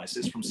arc of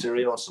crisis, from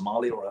Syria or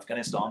Somalia or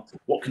Afghanistan,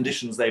 what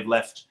conditions they've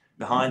left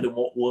behind and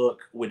what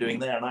work we're doing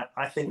there. And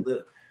I think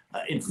that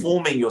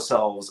informing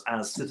yourselves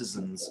as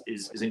citizens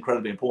is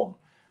incredibly important.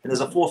 And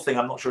there's a fourth thing.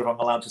 I'm not sure if I'm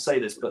allowed to say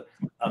this, but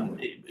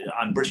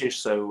I'm British,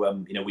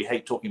 so we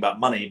hate talking about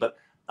money. But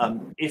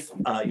if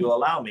you'll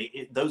allow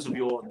me, those of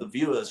the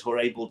viewers who are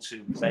able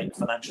to make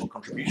financial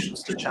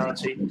contributions to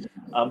charity,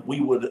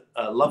 we would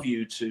love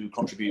you to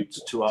contribute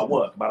to our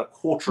work. About a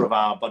quarter of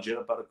our budget,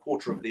 about a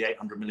quarter of the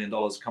 $800 million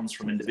comes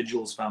from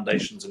individuals,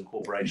 foundations, and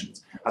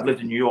corporations. I've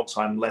lived in New York,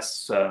 so I'm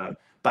less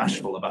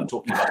bashful about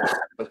talking about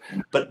it.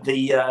 But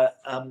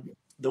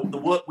the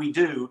work we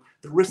do,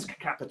 the risk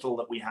capital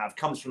that we have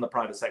comes from the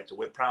private sector.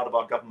 We're proud of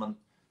our government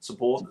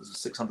support. There's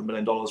 $600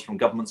 million from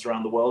governments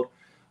around the world.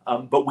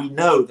 But we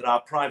know that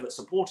our private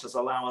supporters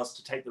allow us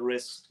to take the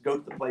risks, to go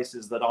to the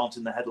places that aren't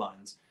in the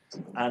headlines.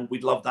 And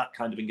we'd love that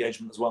kind of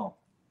engagement as well.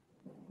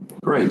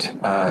 Great.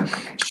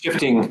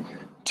 Shifting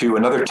to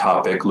another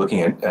topic,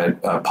 looking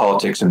at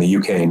politics in the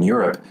UK and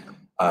Europe,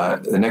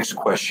 the next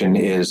question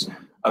is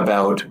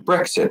about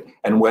Brexit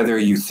and whether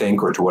you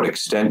think, or to what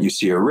extent you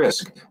see a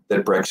risk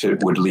that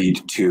Brexit would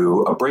lead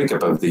to a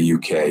breakup of the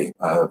UK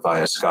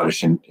via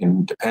Scottish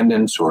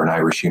independence or an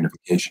Irish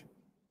unification.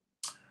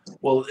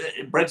 Well,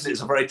 Brexit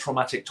is a very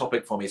traumatic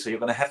topic for me, so you're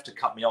going to have to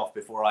cut me off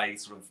before I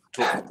sort of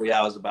talk for 3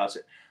 hours about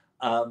it,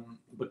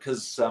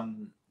 because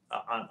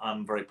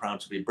I'm very proud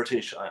to be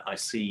British. I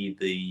see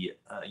the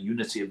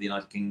unity of the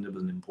United Kingdom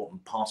as an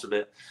important part of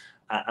it,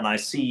 and I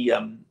see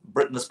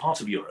Britain as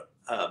part of Europe,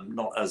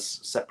 not as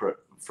separate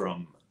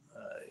from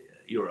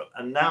Europe.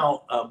 And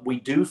now we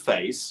do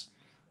face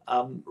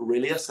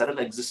really a set of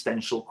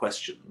existential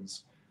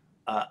questions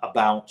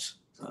about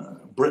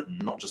Britain,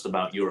 not just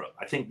about Europe.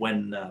 I think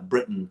when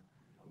Britain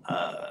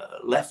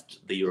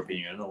left the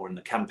European Union, or in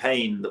the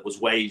campaign that was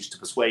waged to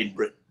persuade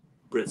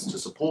Brits to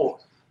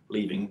support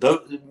leaving,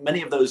 though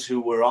many of those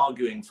who were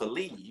arguing for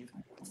leave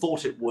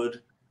thought it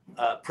would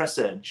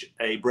presage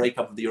a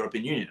breakup of the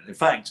European Union. In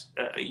fact,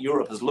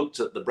 Europe has looked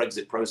at the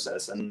Brexit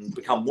process and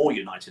become more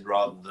united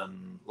rather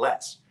than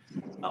less.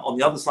 On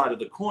the other side of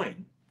the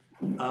coin,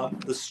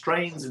 the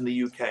strains in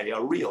the UK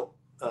are real.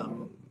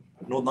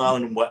 Northern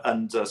Ireland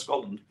and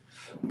Scotland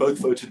both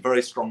voted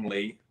very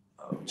strongly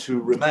to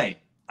remain.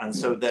 And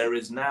so there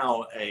is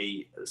now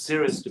a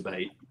serious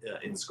debate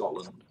in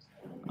Scotland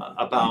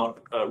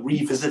about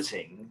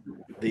revisiting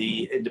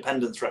the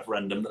independence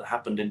referendum that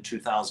happened in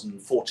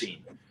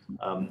 2014.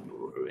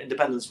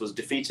 Independence was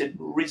defeated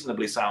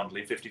reasonably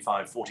soundly,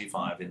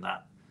 55-45 in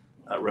that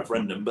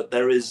referendum, but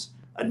there is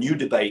a new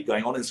debate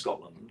going on in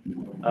Scotland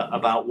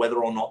about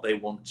whether or not they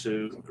want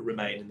to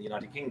remain in the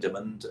United Kingdom.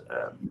 And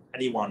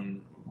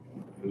anyone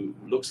who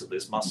looks at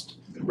this must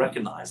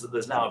recognize that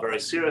there's now a very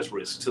serious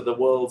risk to the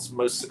world's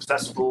most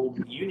successful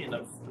union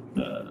of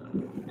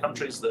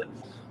countries that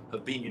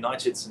have been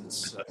united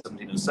since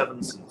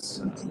 1707,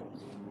 since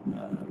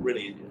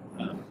really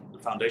the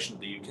foundation of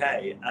the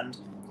UK. And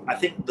I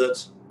think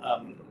that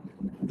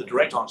the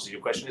direct answer to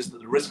your question is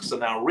that the risks are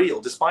now real,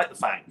 despite the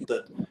fact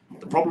that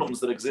the problems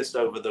that exist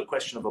over the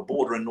question of a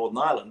border in Northern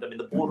Ireland. I mean,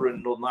 the border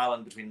in Northern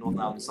Ireland between Northern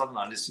Ireland and Southern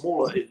Ireland is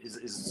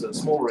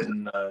smaller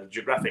in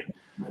geographic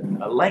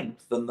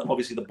length than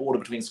obviously the border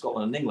between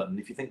Scotland and England. And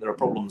if you think there are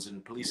problems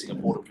in policing a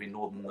border between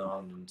Northern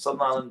Ireland and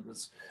Southern Ireland,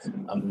 there's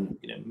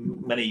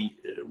many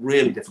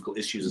really difficult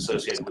issues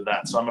associated with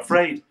that. So I'm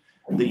afraid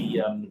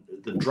the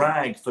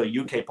drag for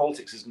UK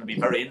politics is going to be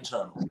very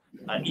internal,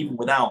 even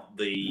without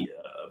the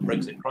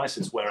Brexit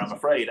crisis, where I'm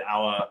afraid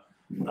our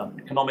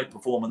economic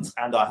performance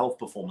and our health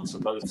performance are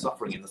both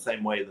suffering in the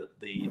same way that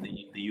the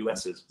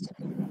US is.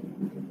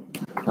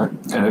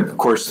 And of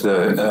course,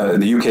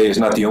 the UK is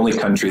not the only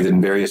country that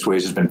in various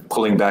ways has been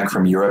pulling back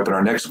from Europe. And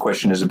our next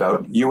question is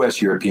about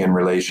US-European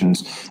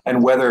relations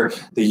and whether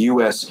the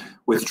US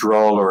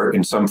withdrawal, or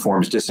in some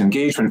forms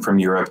disengagement from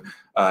Europe,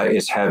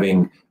 is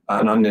having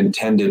an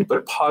unintended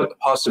but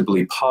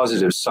possibly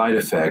positive side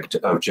effect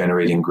of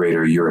generating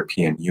greater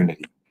European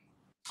unity.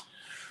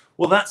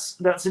 Well, that's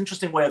an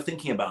interesting way of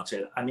thinking about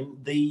it. I mean,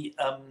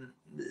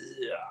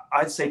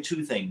 I'd say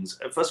two things.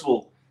 First of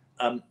all,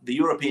 the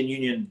European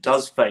Union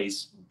does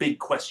face big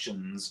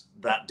questions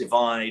that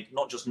divide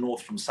not just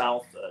north from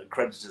south.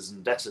 Creditors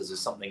and debtors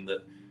is something that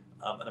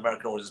an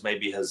American audience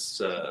maybe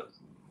has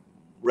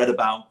read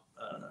about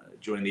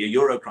during the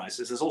Euro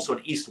crisis. There's also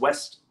an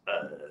east-west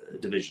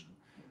division.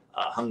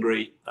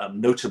 Hungary,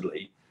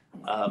 notably,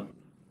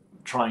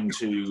 trying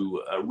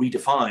to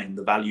redefine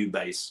the value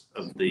base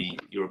of the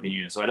European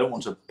Union. So I don't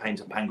want to paint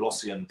a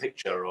Panglossian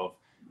picture of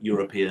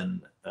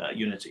European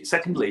unity.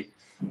 Secondly,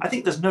 I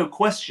think there's no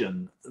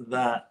question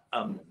that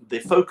the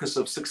focus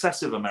of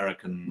successive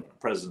American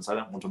presidents, I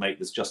don't want to make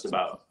this just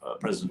about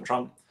President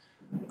Trump,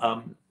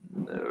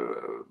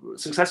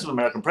 successive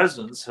American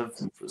presidents have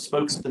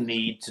spoken to the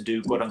need to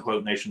do "quote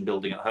unquote" nation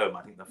building at home.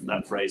 I think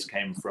that phrase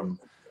came from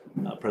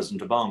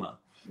President Obama.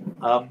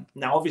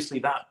 Now, obviously,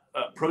 that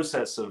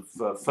process of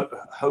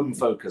home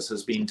focus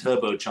has been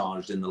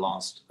turbocharged in the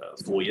last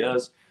 4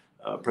 years.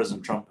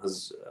 President Trump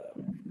has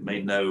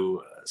made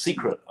no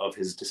secret of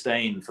his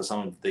disdain for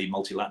some of the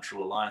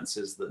multilateral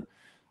alliances that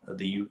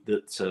the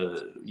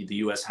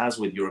US has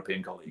with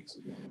European colleagues.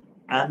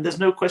 And there's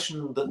no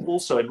question that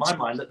also, in my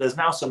mind, that there's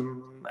now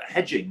some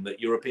hedging that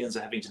Europeans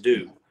are having to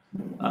do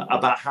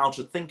about how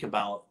to think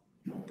about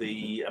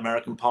the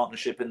American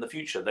partnership in the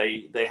future.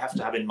 They have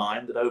to have in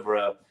mind that over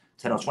a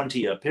 10 or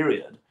 20-year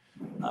period,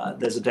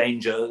 there's a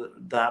danger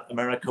that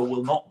America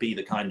will not be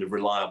the kind of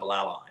reliable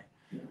ally.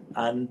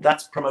 And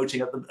that's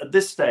promoting, at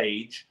this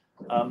stage,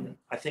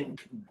 I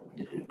think,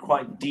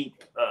 quite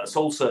deep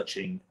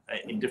soul-searching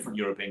in different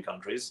European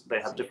countries. They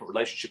have a different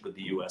relationship with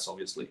the US,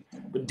 obviously,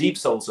 but deep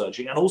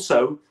soul-searching, and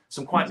also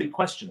some quite big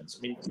questions.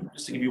 I mean,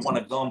 just to give you one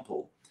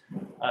example,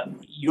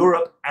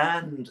 Europe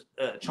and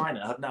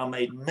China have now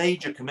made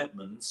major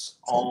commitments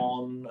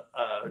on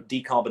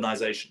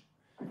decarbonization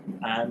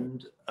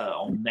and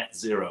on net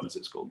zero, as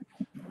it's called.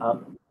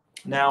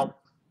 Now,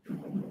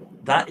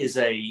 that is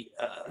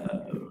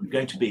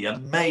going to be a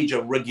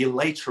major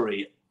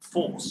regulatory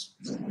force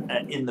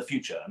in the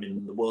future. I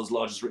mean, the world's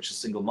largest,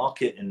 richest single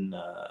market in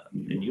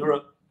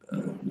Europe,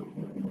 the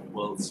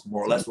world's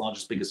more or less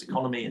largest, biggest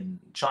economy in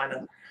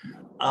China.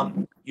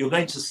 You're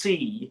going to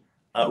see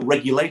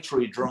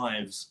regulatory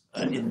drives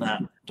in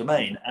that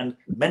domain, and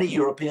many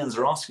Europeans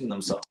are asking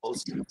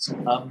themselves,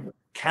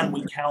 can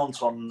we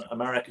count on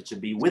America to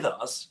be with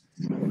us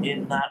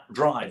in that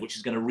drive, which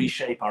is going to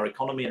reshape our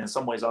economy and in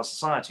some ways our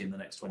society in the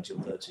next 20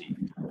 or 30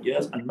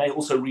 years, and may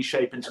also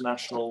reshape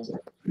international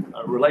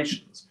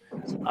relations.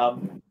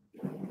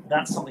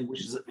 That's something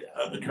which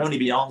can only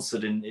be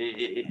answered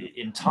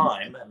in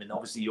time. I mean,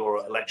 obviously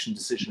your election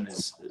decision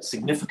is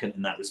significant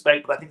in that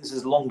respect, but I think this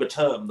is longer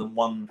term than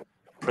one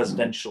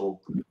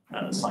presidential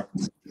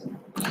cycle.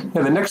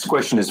 Yeah, the next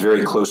question is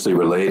very closely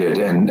related,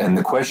 and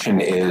the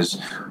question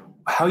is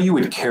how you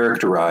would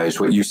characterize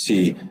what you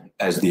see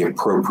as the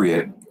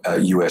appropriate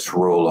U.S.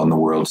 role on the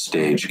world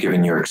stage,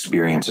 given your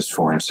experience as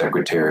Foreign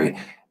Secretary,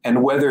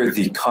 and whether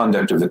the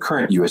conduct of the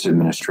current U.S.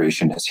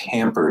 administration has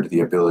hampered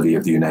the ability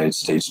of the United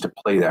States to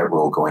play that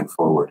role going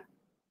forward.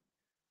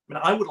 I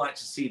mean, I would like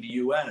to see the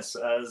US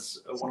as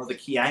one of the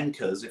key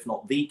anchors, if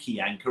not the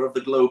key anchor, of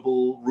the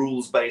global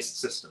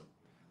rules-based system.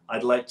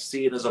 I'd like to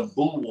see it as a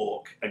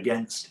bulwark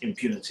against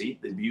impunity,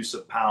 the abuse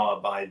of power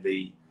by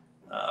the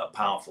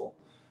powerful.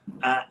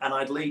 And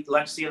I'd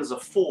like to see it as a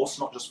force,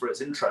 not just for its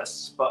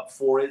interests, but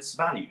for its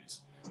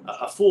values.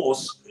 A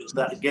force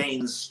that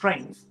gains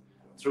strength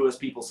through, as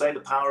people say,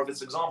 the power of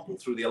its example,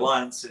 through the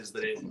alliances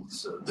that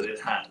it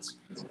has.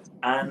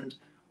 And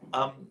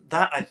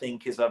that, I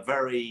think, is a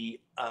very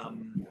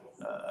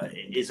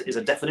is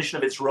a definition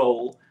of its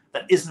role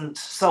that isn't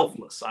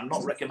selfless. I'm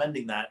not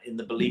recommending that in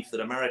the belief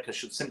that America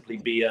should simply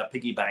be a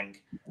piggy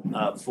bank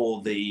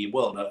for the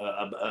world,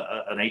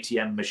 an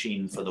ATM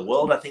machine for the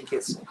world. I think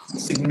it's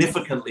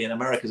significantly in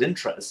America's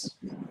interest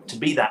to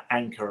be that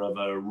anchor of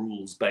a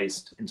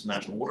rules-based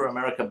international order.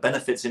 America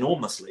benefits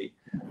enormously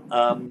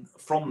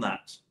from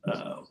that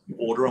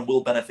order and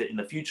will benefit in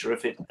the future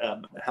if it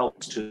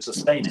helps to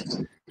sustain it.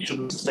 It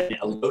shouldn't sustain it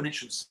alone, it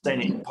should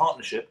sustain it in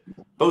partnership,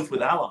 both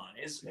with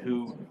allies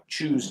who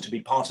choose to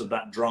be part of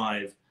that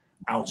drive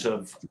out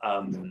of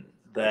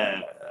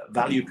their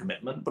value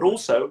commitment, but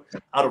also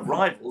out of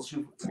rivals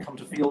who come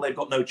to feel they've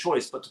got no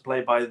choice but to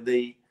play by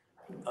the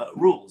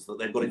rules, that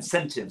they've got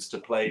incentives to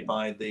play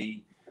by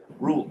the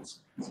rules.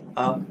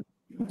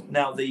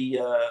 Now,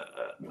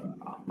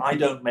 I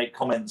don't make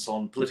comments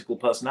on political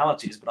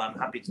personalities, but I'm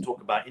happy to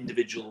talk about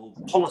individual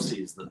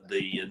policies that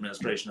the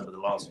administration over the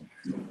last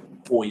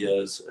 4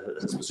 years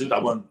has pursued. I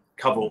won't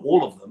cover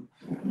all of them,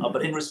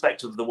 but in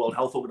respect of the World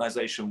Health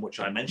Organization, which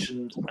I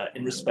mentioned,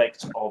 in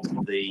respect of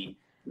the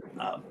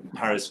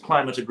Paris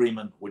Climate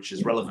Agreement, which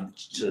is relevant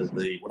to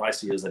what I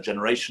see as a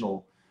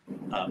generational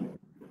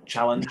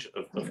challenge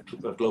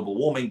of global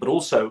warming, but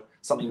also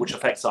something which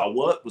affects our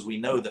work, because we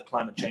know that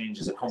climate change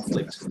is a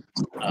conflict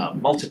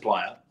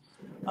multiplier.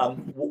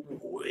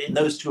 In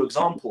those two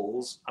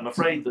examples, I'm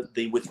afraid that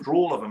the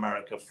withdrawal of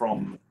America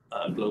from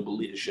global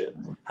leadership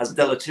has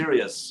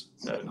deleterious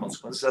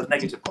consequences, has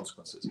negative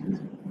consequences,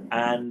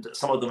 and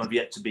some of them have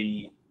yet to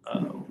be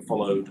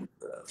followed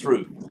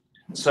through.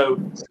 So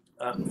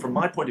from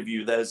my point of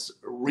view, there's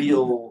a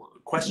real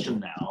question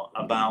now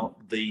about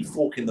the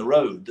fork in the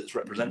road that's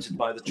represented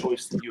by the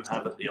choice that you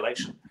have at the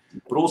election.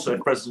 But also,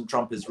 if President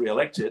Trump is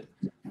re-elected,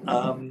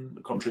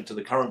 contrary to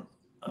the current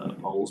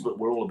polls, but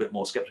we're all a bit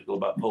more skeptical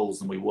about polls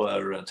than we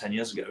were 10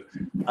 years ago,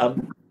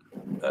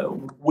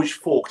 which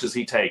fork does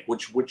he take?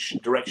 Which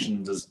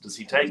direction does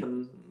he take?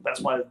 And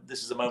that's why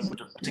this is a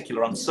moment of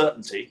particular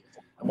uncertainty,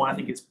 and why I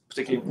think it's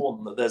particularly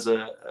important that there's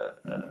a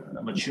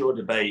mature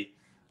debate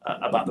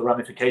about the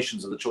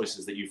ramifications of the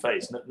choices that you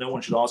face. No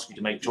one should ask you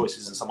to make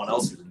choices in someone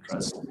else's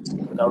interest.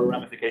 There are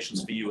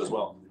ramifications for you as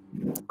well.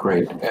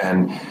 Great.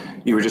 And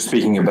you were just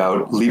speaking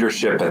about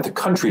leadership at the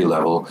country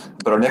level,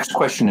 but our next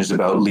question is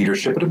about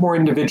leadership at a more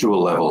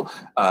individual level.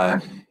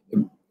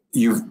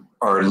 You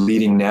are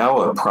leading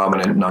now a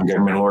prominent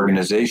non-governmental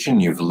organization.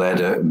 You've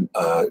led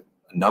a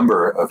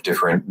number of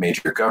different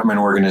major government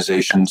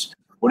organizations.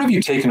 What have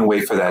you taken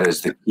away for that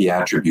as the key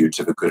attributes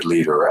of a good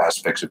leader or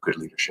aspects of good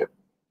leadership?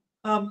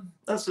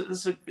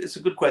 It's a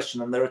good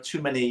question, and there are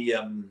too many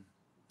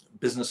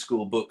business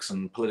school books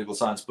and political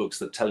science books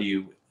that tell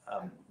you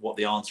what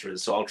the answer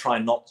is. So I'll try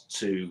not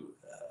to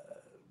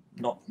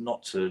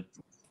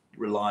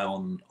rely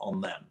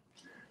on them.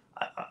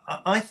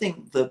 I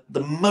think that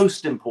the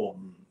most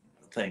important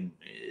thing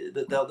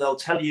that they'll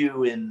tell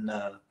you in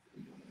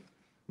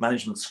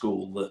management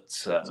school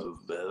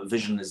that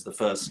vision is the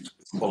first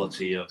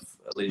quality of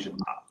leadership.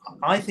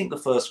 I think the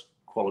first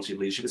quality of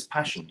leadership is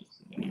passion.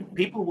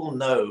 People will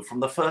know from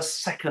the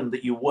first second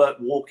that you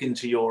walk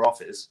into your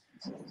office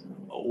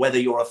whether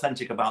you're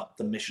authentic about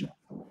the mission.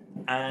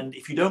 And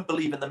if you don't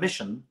believe in the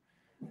mission,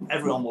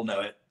 everyone will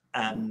know it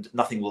and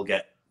nothing will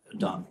get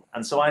done.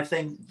 And so I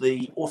think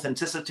the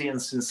authenticity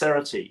and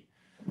sincerity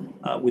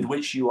with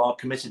which you are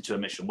committed to a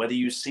mission, whether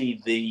you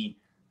see the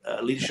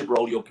leadership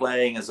role you're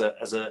playing as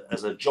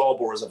a job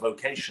or as a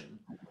vocation,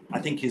 I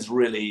think is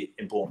really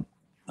important.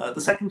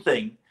 The second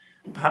thing,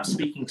 perhaps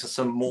speaking to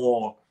some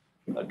more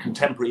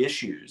contemporary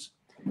issues,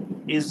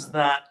 is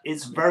that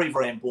it's very,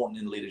 very important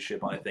in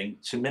leadership, I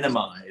think, to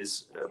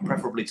minimize,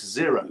 preferably to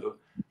zero,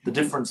 the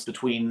difference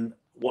between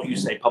what you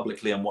say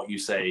publicly and what you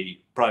say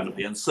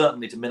privately, and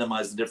certainly to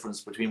minimize the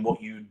difference between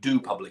what you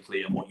do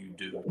publicly and what you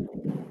do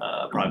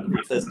privately.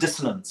 If there's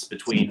dissonance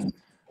between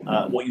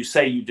what you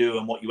say you do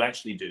and what you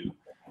actually do,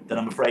 then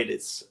I'm afraid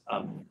it's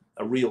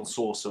a real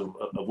source of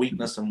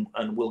weakness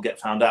and will get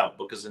found out,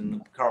 because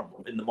in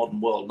the modern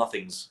world,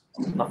 nothing's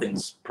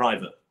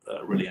private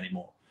really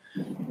anymore.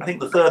 I think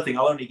the third thing,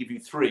 I'll only give you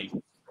three.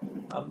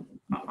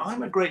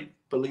 I'm a great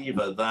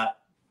believer that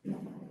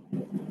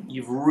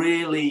you've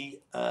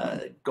really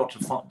got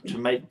to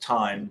make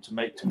time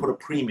to put a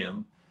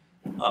premium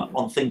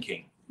on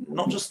thinking,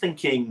 not just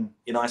thinking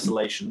in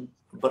isolation,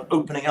 but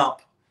opening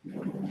up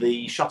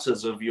the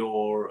shutters of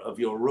your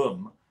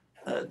room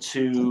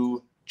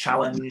to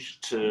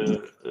challenge,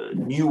 to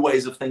new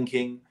ways of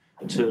thinking,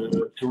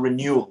 to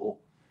renewal.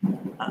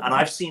 And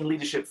I've seen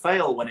leadership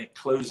fail when it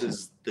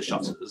closes the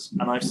shutters,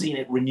 and I've seen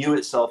it renew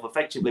itself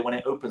effectively when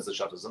it opens the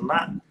shutters. And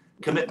that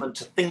commitment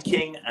to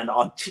thinking and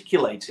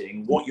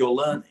articulating what you're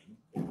learning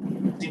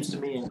seems to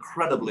me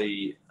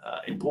incredibly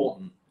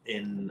important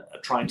in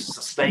trying to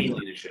sustain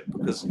leadership,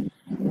 because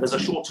there's a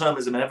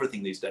short-termism in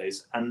everything these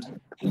days,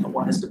 and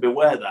one has to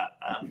beware that.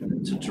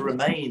 To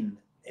remain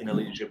in a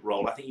leadership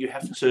role, I think you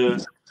have to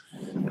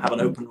have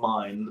an open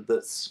mind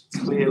that's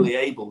clearly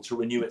able to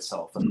renew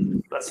itself,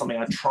 and that's something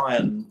I try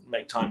and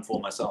make time for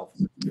myself.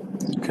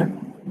 Okay,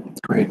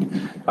 great.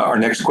 Our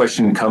next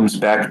question comes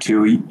back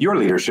to your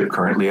leadership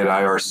currently at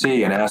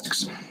IRC and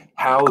asks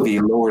how the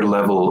lower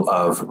level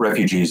of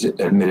refugees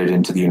admitted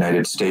into the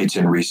United States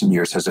in recent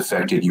years has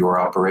affected your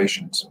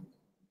operations.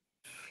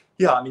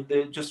 Yeah, I mean,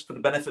 just for the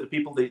benefit of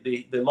people,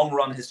 the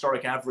long-run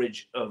historic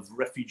average of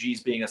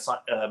refugees being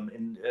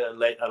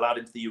allowed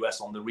into the US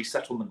on the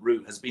resettlement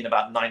route has been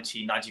about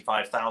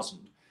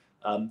 95,000.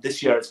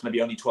 This year, it's going to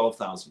be only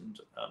 12,000.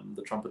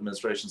 The Trump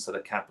administration set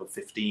a cap of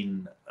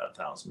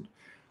 15,000.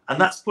 And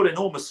that's put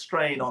enormous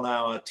strain on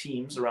our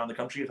teams around the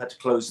country. We've had to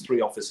close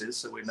 3 offices,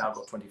 so we've now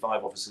got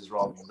 25 offices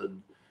rather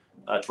than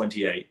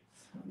 28.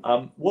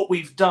 What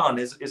we've done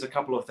is a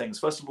couple of things.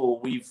 First of all,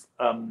 we've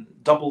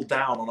doubled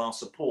down on our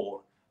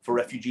support for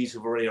refugees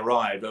who've already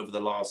arrived over the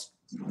last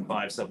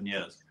 5-7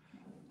 years,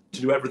 to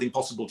do everything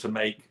possible to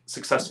make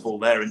successful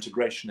their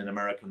integration in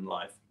American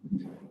life.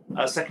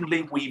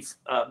 Secondly, we've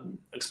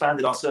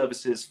expanded our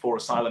services for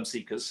asylum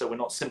seekers, so we're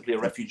not simply a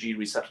refugee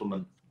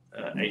resettlement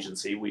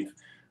agency. We've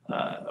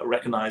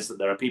recognized that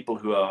there are people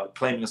who are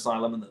claiming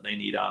asylum and that they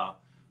need our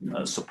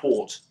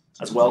support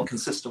as well,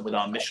 consistent with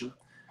our mission.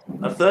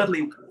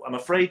 Thirdly, I'm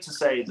afraid to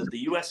say that the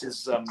US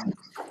is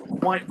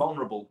quite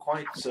vulnerable,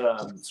 quite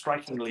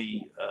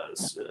strikingly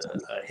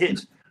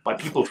hit by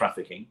people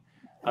trafficking,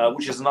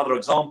 which is another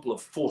example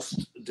of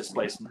forced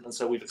displacement. And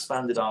so we've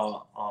expanded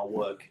our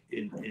work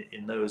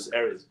in those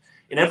areas.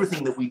 In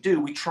everything that we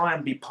do, we try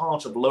and be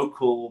part of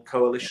local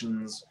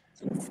coalitions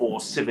for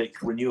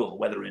civic renewal,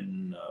 whether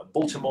in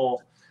Baltimore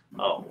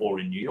or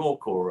in New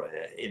York or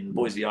in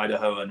Boise,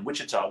 Idaho, and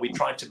Wichita. We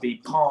try to be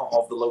part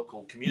of the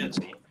local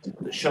community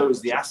that shows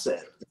the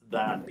asset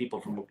that people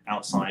from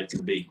outside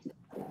can be.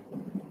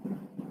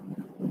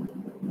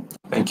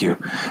 Thank you.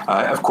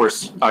 Of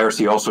course,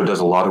 IRC also does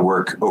a lot of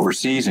work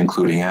overseas,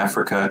 including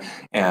Africa.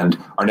 And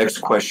our next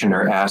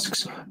questioner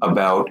asks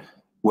about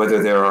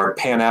whether there are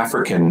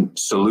Pan-African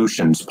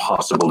solutions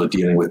possible to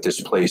dealing with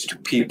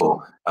displaced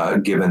people,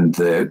 given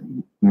the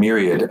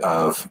myriad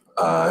of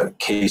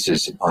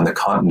cases on the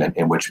continent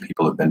in which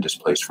people have been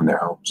displaced from their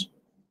homes.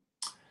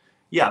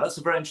 Yeah, that's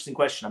a very interesting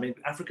question. I mean,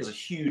 Africa is a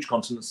huge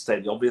continent, to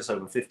state the obvious,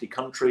 over 50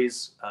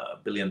 countries, 1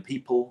 billion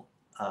people.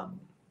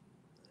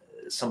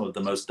 some of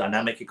the most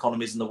dynamic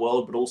economies in the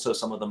world, but also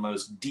some of the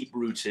most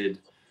deep-rooted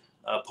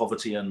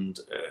poverty and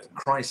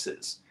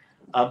crisis.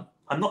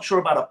 I'm not sure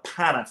about a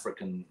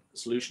pan-African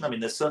solution. I mean,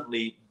 there's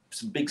certainly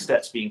some big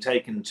steps being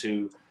taken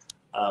to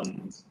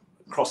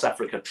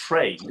cross-Africa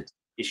trade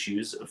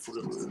issues, a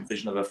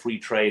vision of a free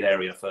trade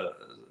area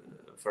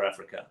for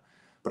Africa.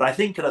 But I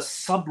think at a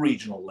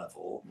sub-regional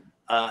level,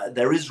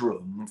 there is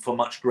room for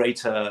much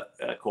greater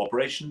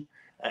cooperation,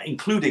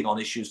 including on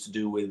issues to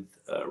do with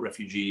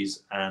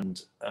refugees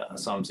and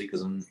asylum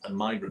seekers and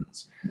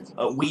migrants.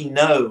 We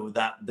know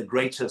that the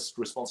greatest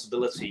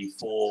responsibility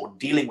for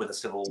dealing with a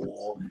civil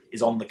war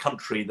is on the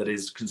country that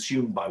is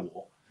consumed by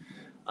war.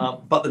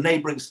 But the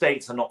neighboring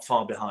states are not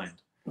far behind.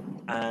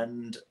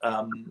 And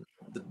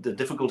the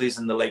difficulties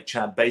in the Lake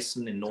Chad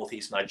Basin in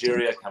northeast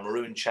Nigeria,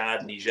 Cameroon,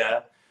 Chad,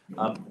 Niger,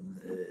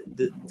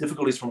 the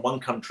difficulties from one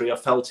country are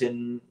felt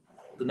in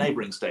the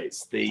neighboring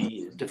states.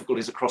 The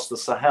difficulties across the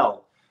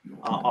Sahel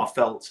are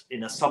felt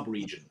in a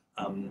sub-region.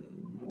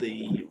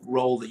 The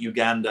role that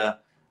Uganda,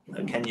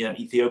 Kenya,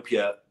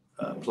 Ethiopia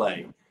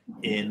play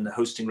in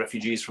hosting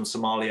refugees from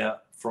Somalia,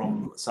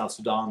 from South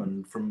Sudan,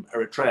 and from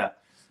Eritrea.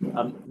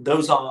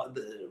 Those are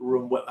the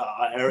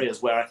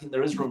areas where I think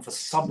there is room for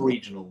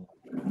sub-regional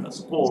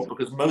support,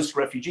 because most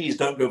refugees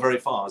don't go very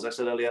far. As I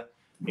said earlier,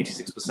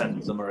 86%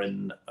 of them are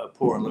in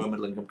poor and lower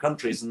middle income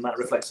countries, and that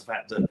reflects the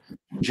fact that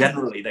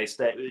generally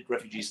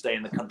refugees stay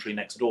in the country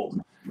next door,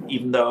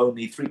 even though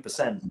only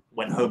 3%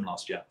 went home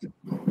last year.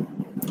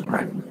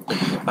 Right.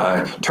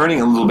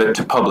 Turning a little bit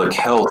to public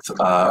health,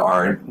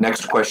 our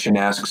next question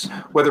asks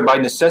whether by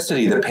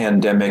necessity the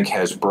pandemic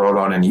has brought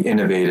on any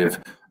innovative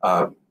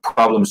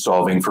problem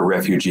solving for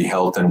refugee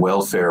health and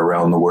welfare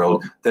around the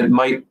world that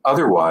might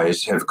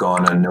otherwise have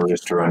gone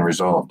unnoticed or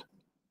unresolved.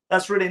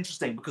 That's really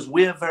interesting, because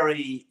we're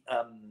very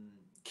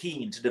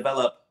keen to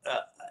develop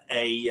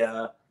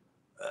a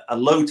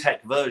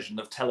low-tech version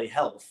of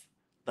telehealth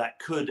that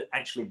could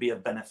actually be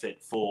of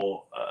benefit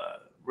for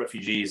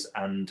refugees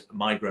and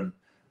migrant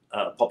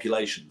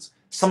populations.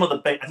 Some of the,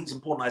 I think it's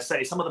important I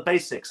say, some of the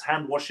basics,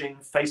 hand washing,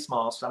 face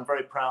masks. I'm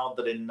very proud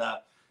that in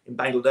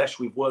Bangladesh,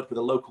 we've worked with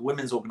a local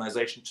women's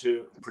organization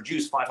to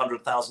produce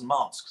 500,000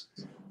 masks.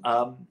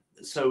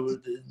 So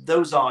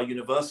those are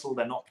universal.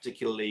 They're not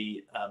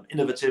particularly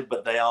innovative,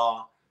 but they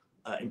are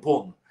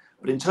important.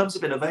 But in terms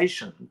of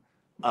innovation,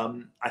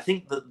 I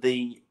think that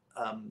the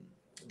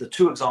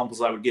two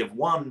examples I would give,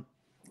 one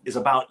is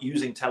about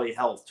using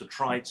telehealth to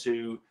try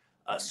to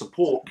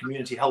support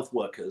community health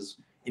workers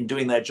in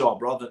doing their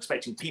job, rather than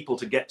expecting people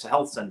to get to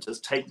health centers,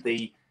 take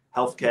the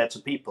healthcare to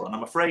people. And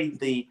I'm afraid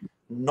the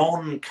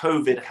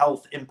non-COVID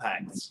health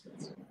impacts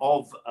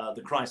of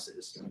the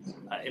crisis,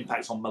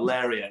 impacts on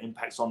malaria,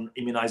 impacts on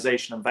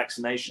immunization and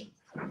vaccination,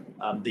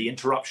 the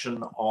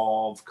interruption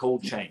of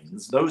cold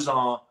chains, those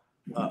are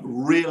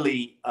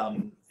really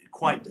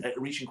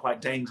reaching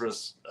quite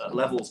dangerous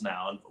levels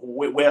now. And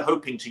we're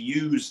hoping to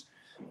use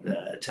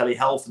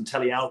telehealth and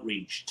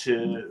teleoutreach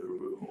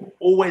to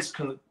always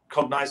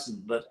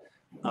cognizant that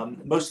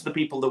most of the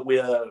people that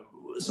we're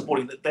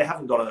supporting, that they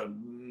haven't got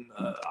an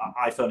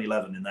iPhone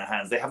 11 in their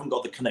hands. They haven't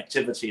got the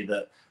connectivity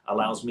that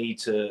allows me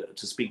to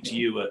speak to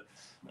you at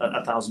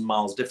 1,000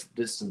 miles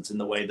distance in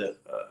the way that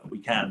we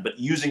can. But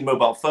using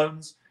mobile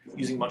phones,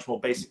 using much more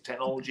basic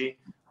technology,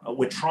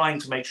 we're trying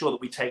to make sure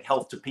that we take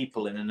health to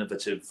people in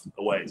innovative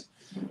ways.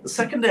 The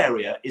second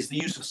area is the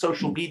use of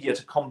social media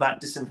to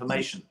combat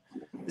disinformation.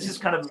 This is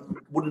kind of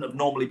wouldn't have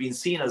normally been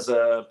seen as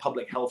a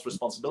public health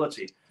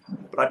responsibility.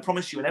 But I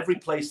promise you, in every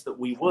place that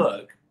we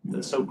work,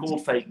 the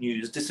so-called fake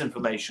news,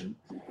 disinformation,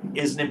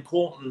 is an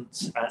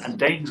important and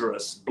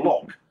dangerous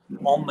block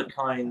on the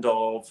kind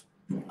of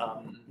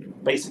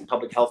basic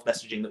public health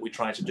messaging that we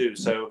try to do.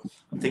 So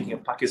I'm thinking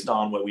of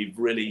Pakistan, where we've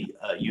really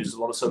used a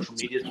lot of social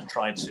media to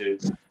try to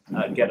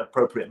get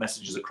appropriate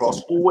messages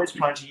across, always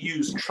trying to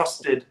use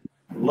trusted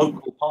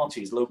local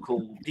parties,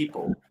 local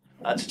people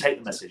to take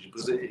the message,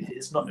 because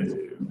it's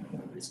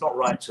not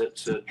right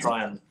to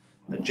try and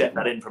jet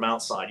that in from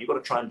outside. You've got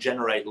to try and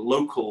generate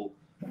local,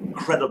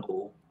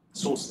 credible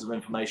sources of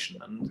information,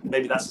 and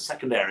maybe that's the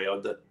second area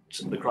that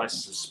the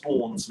crisis has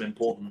spawned some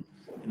important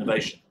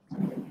innovation.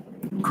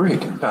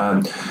 Great.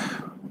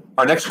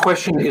 Our next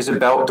question is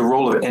about the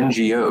role of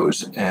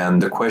NGOs,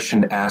 and the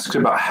question asks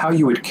about how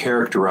you would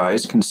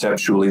characterize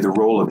conceptually the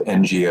role of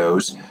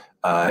NGOs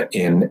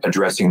in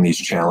addressing these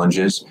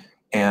challenges,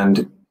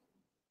 and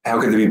how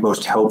could they be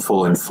most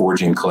helpful in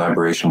forging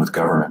collaboration with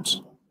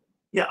governments?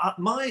 Yeah,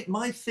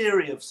 my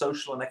theory of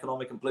social and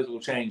economic and political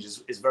change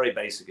is very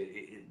basic.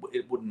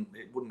 It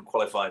wouldn't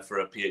qualify for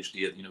a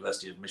PhD at the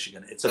University of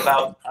Michigan. It's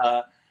about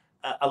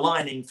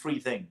aligning three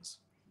things: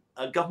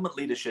 government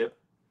leadership,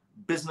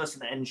 business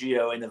and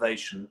NGO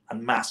innovation,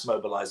 and mass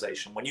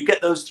mobilization. When you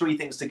get those three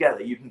things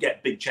together, you can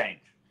get big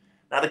change.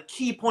 Now, the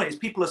key point is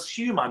people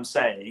assume I'm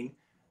saying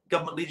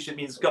government leadership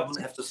means government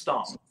have to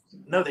start.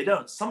 No, they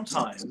don't.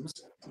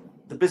 Sometimes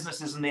the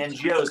businesses and the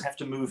NGOs have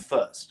to move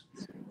first.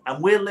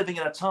 And we're living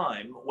in a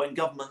time when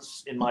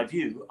governments, in my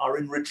view, are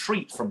in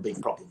retreat from big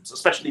problems,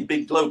 especially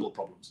big global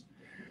problems.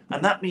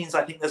 And that means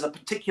I think there's a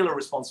particular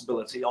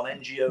responsibility on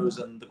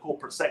NGOs and the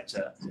corporate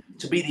sector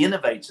to be the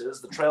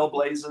innovators, the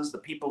trailblazers, the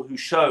people who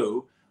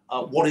show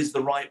what is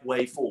the right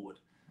way forward.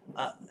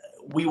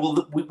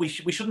 We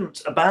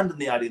shouldn't abandon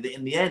the idea that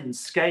in the end,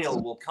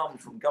 scale will come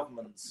from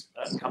governments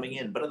coming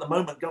in. But at the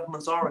moment,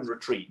 governments are in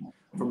retreat.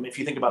 If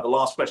you think about the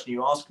last question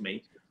you asked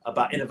me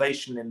about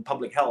innovation in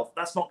public health,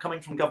 that's not coming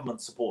from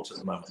government support at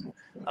the moment.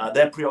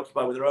 They're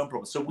preoccupied with their own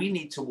problems. So we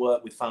need to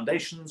work with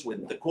foundations,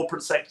 with the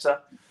corporate sector,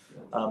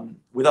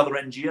 with other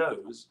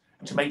NGOs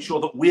to make sure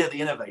that we're the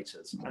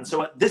innovators. And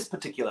so at this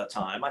particular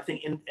time, I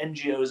think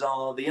NGOs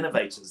are the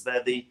innovators.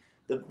 They're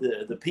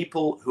the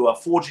people who are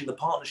forging the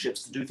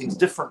partnerships to do things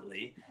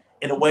differently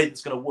in a way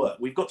that's going to work.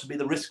 We've got to be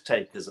the risk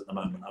takers at the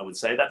moment, I would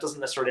say. That doesn't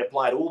necessarily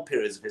apply to all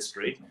periods of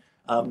history.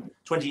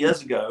 20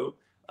 years ago,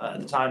 at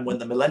the time when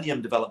the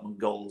Millennium Development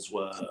Goals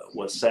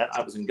were set,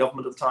 I was in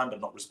government at the time, but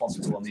not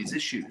responsible on these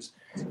issues.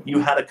 You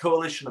had a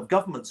coalition of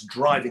governments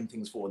driving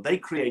things forward. They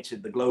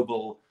created the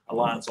Global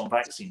Alliance on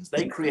Vaccines.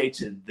 They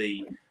created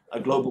the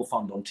Global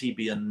Fund on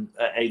TB and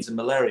AIDS and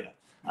malaria.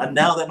 And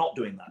now they're not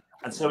doing that.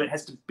 And so it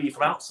has to be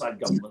from outside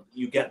government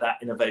you get that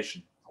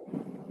innovation.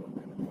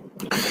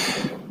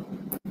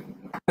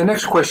 The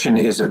next question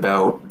is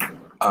about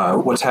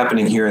what's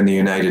happening here in the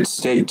United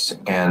States,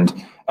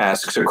 and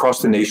asks,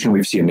 across the nation,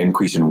 we've seen an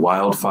increase in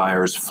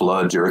wildfires,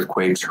 floods,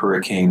 earthquakes,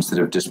 hurricanes that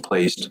have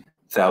displaced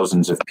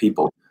thousands of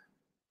people.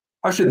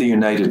 How should the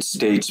United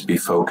States be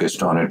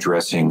focused on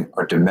addressing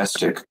our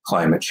domestic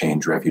climate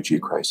change refugee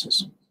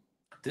crisis?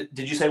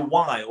 Did you say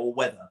why or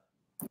whether?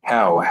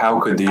 How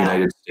could the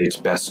United States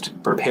best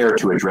prepare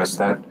to address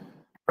that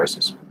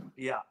crisis?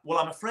 Yeah, well,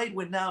 I'm afraid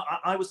we're now,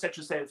 I was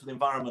Secretary of State for the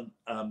Environment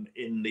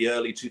in the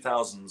early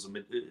 2000s,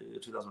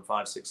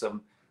 2005, 6,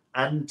 7,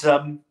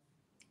 and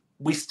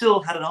we still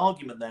had an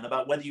argument then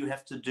about whether you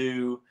have to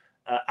do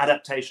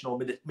adaptation or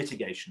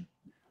mitigation.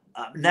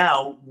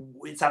 Now,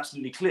 it's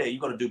absolutely clear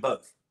you've got to do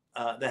both.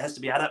 There has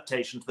to be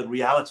adaptation to the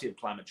reality of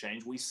climate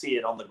change. We see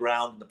it on the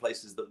ground in the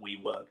places that we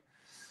work.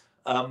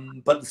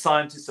 But the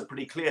scientists are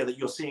pretty clear that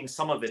you're seeing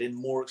some of it in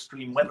more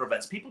extreme weather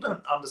events. People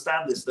don't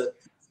understand this, that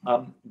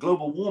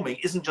global warming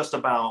isn't just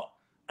about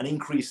an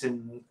increase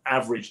in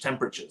average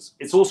temperatures.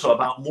 It's also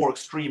about more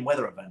extreme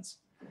weather events.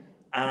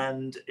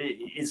 And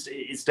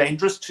it's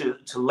dangerous to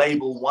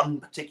label one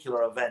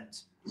particular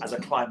event as a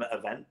climate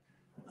event,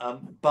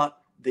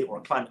 or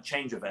a climate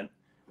change event.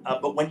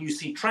 But when you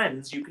see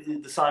trends,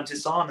 the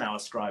scientists are now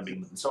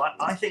ascribing them. So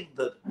I think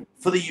that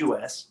for the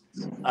US,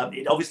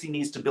 it obviously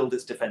needs to build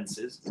its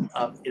defenses.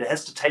 It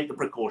has to take the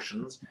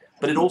precautions,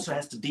 but it also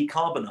has to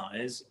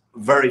decarbonize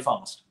very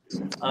fast.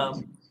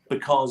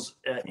 Because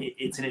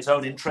it's in its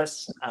own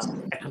interests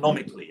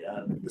economically.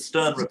 The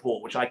Stern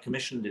report, which I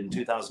commissioned in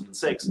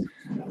 2006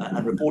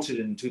 and reported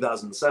in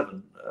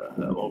 2007,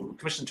 or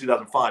commissioned in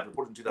 2005,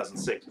 reported in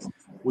 2006,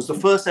 was the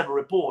first ever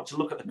report to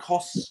look at the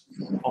costs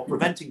of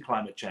preventing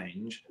climate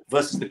change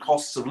versus the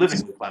costs of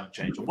living with climate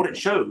change. And what it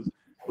showed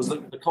was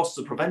that the costs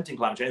of preventing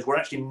climate change were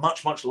actually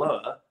much, much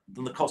lower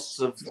than the costs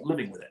of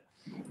living with it.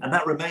 And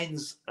that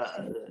remains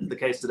the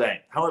case today.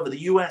 However,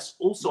 the US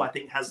also, I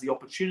think, has the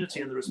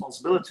opportunity and the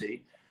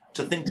responsibility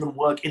to think and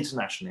work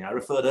internationally. I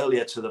referred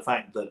earlier to the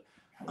fact that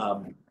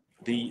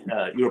the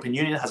European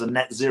Union has a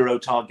net zero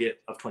target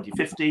of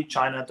 2050.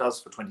 China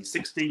does for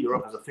 2060.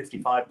 Europe has a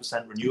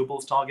 55%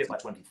 renewables target by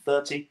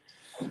 2030.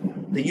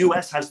 The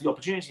US has the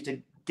opportunity to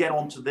get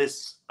onto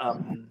this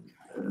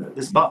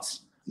this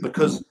bus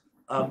because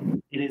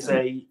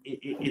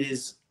it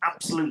is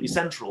absolutely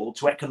central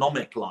to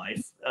economic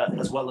life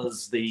as well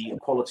as the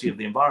quality of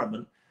the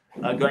environment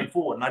going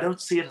forward. And I don't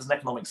see it as an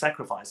economic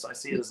sacrifice. I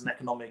see it as an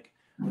economic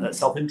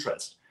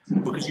self-interest,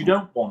 because you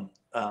don't want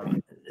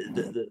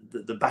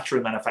the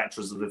battery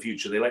manufacturers of the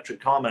future, the electric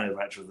car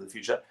manufacturers of the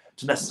future,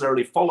 to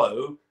necessarily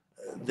follow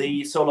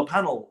the solar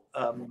panel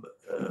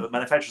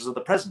manufacturers of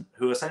the present,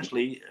 who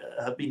essentially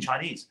have been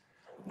Chinese.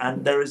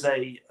 And there is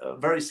a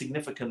very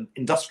significant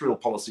industrial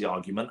policy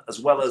argument,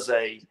 as well as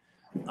a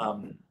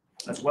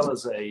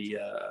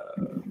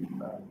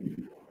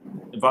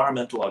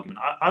environmental argument.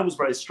 I was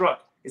very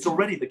struck. It's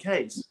already the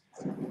case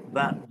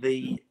that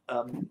the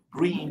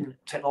green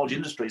technology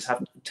industries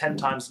have 10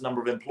 times the number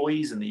of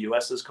employees in the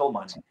US as coal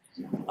mining.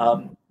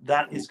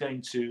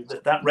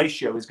 That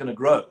ratio is going to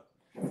grow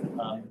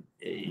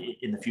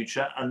in the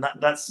future, and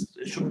that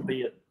shouldn't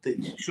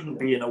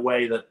be in a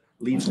way that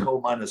leaves coal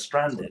miners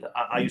stranded.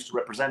 I used to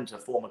represent a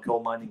former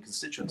coal mining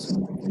constituency,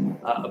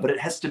 but it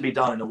has to be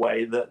done in a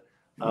way that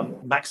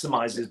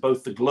maximizes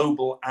both the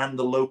global and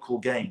the local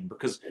gain,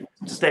 because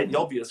to state the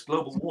obvious,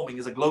 global warming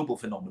is a global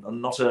phenomenon,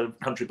 not a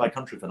country by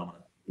country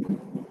phenomenon.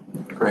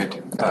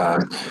 Great.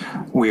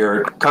 We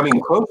are coming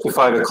close to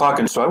 5 o'clock,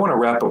 and so I want to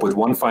wrap up with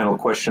one final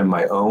question of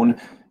my own.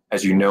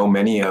 As you know,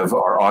 many of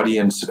our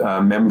audience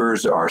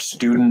members are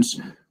students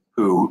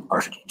who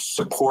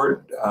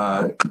support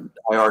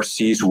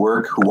IRC's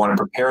work, who want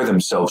to prepare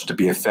themselves to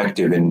be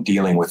effective in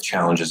dealing with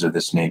challenges of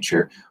this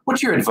nature.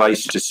 What's your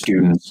advice to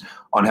students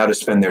on how to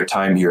spend their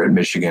time here at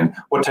Michigan?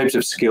 What types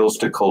of skills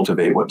to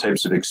cultivate? What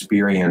types of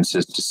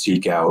experiences to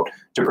seek out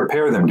to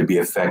prepare them to be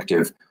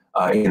effective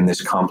in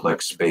this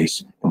complex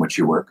space in which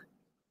you work?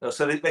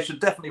 So they should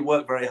definitely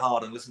work very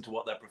hard and listen to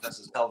what their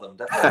professors tell them.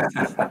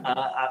 Definitely.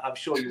 I'm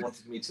sure you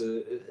wanted me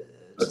to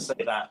say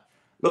that.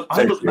 Look,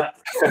 I look back.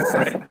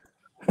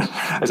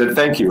 I said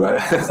thank you. Look,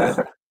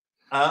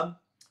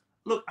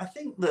 I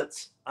think that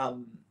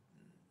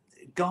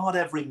guard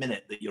every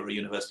minute that you're a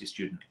university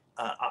student.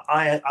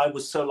 I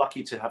was so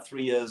lucky to have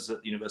 3 years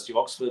at the University of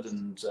Oxford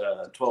and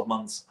 12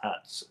 months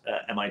at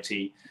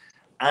MIT.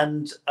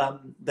 And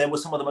they were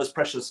some of the most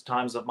precious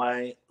times of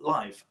my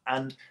life.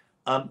 And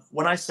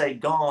when I say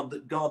guard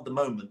the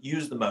moment,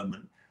 use the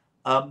moment,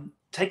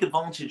 take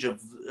advantage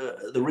of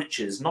the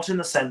riches, not in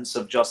the sense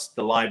of just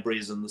the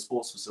libraries and the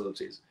sports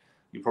facilities.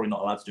 You're probably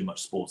not allowed to do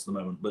much sports at the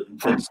moment, but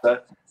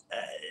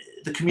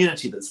the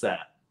community that's there.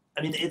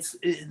 I mean, it's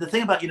the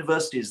thing about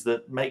universities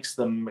that makes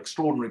them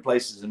extraordinary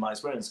places, in my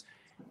experience,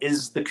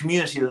 is the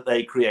community that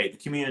they create, the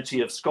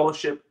community of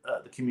scholarship,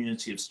 the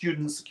community of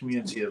students, the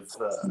community of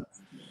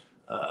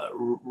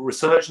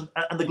research,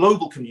 and the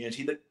global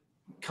community that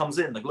comes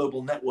in, the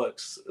global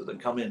networks that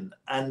come in.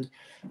 And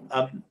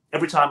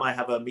every time I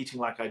have a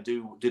meeting like I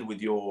did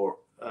with your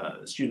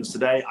students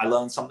today, I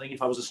learn something.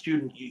 If I was a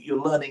student,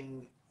 you're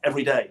learning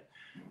every day.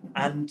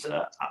 And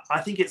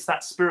I think it's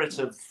that spirit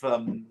of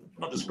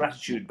not just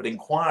gratitude, but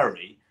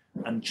inquiry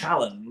and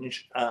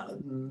challenge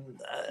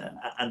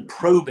and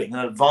probing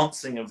and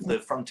advancing of the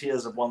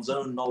frontiers of one's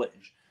own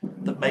knowledge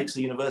that makes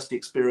the university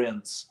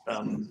experience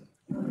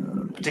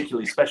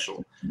particularly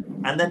special.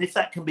 And then if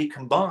that can be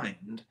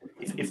combined,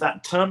 if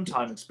that term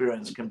time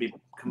experience can be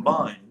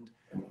combined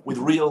with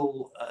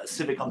real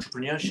civic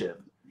entrepreneurship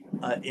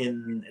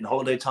in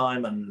holiday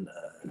time and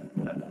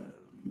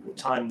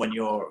time when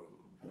you're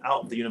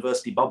out of the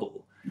university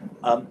bubble,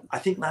 I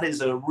think that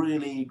is a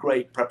really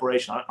great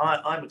preparation.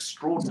 I'm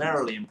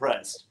extraordinarily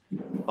impressed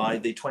by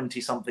the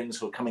 20-somethings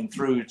who are coming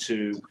through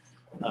to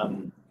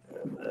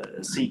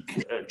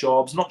seek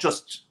jobs, not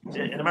just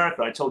in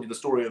America. I told you the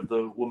story of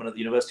the woman at the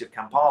University of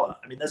Kampala.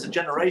 I mean, there's a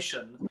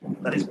generation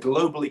that is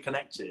globally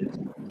connected,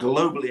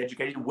 globally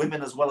educated,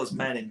 women as well as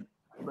men in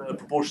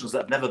proportions that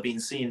have never been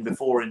seen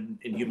before in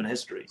human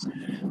history,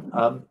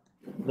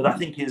 that I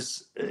think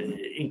is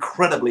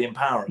incredibly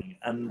empowering.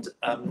 And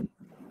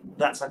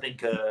that's, I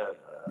think, a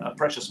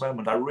precious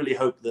moment. I really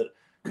hope that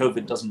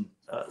COVID doesn't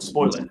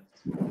spoil it.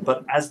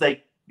 But as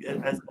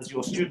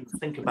your students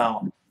think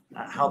about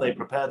how they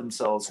prepare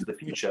themselves for the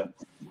future,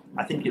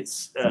 I think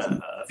it's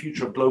a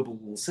future of global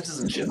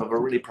citizenship of a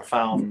really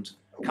profound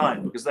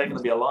kind, because they're going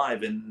to be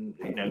alive in,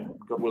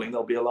 God willing,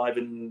 they'll be alive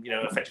in,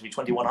 effectively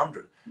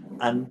 2100.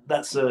 And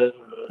that's a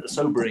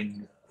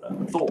sobering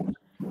thought,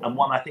 and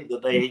one I think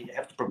that they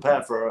have to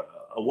prepare for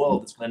a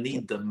world that's going to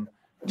need them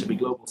to be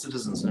global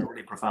citizens in a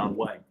really profound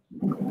way.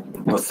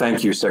 Well,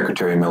 thank you,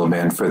 Secretary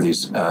Miliband, for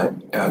these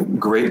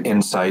great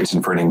insights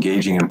and for an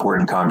engaging and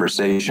important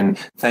conversation.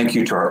 Thank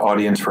you to our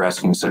audience for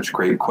asking such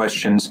great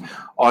questions.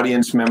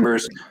 Audience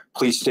members,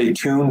 please stay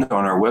tuned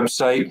on our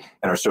website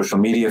and our social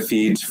media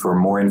feeds for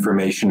more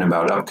information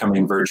about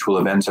upcoming virtual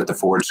events at the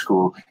Ford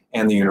School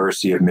and the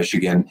University of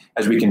Michigan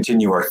as we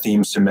continue our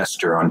theme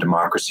semester on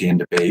democracy and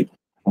debate.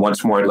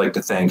 Once more, I'd like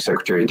to thank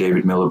Secretary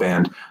David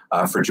Miliband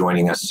for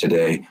joining us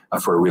today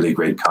for a really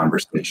great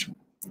conversation.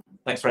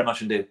 Thanks very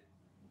much indeed.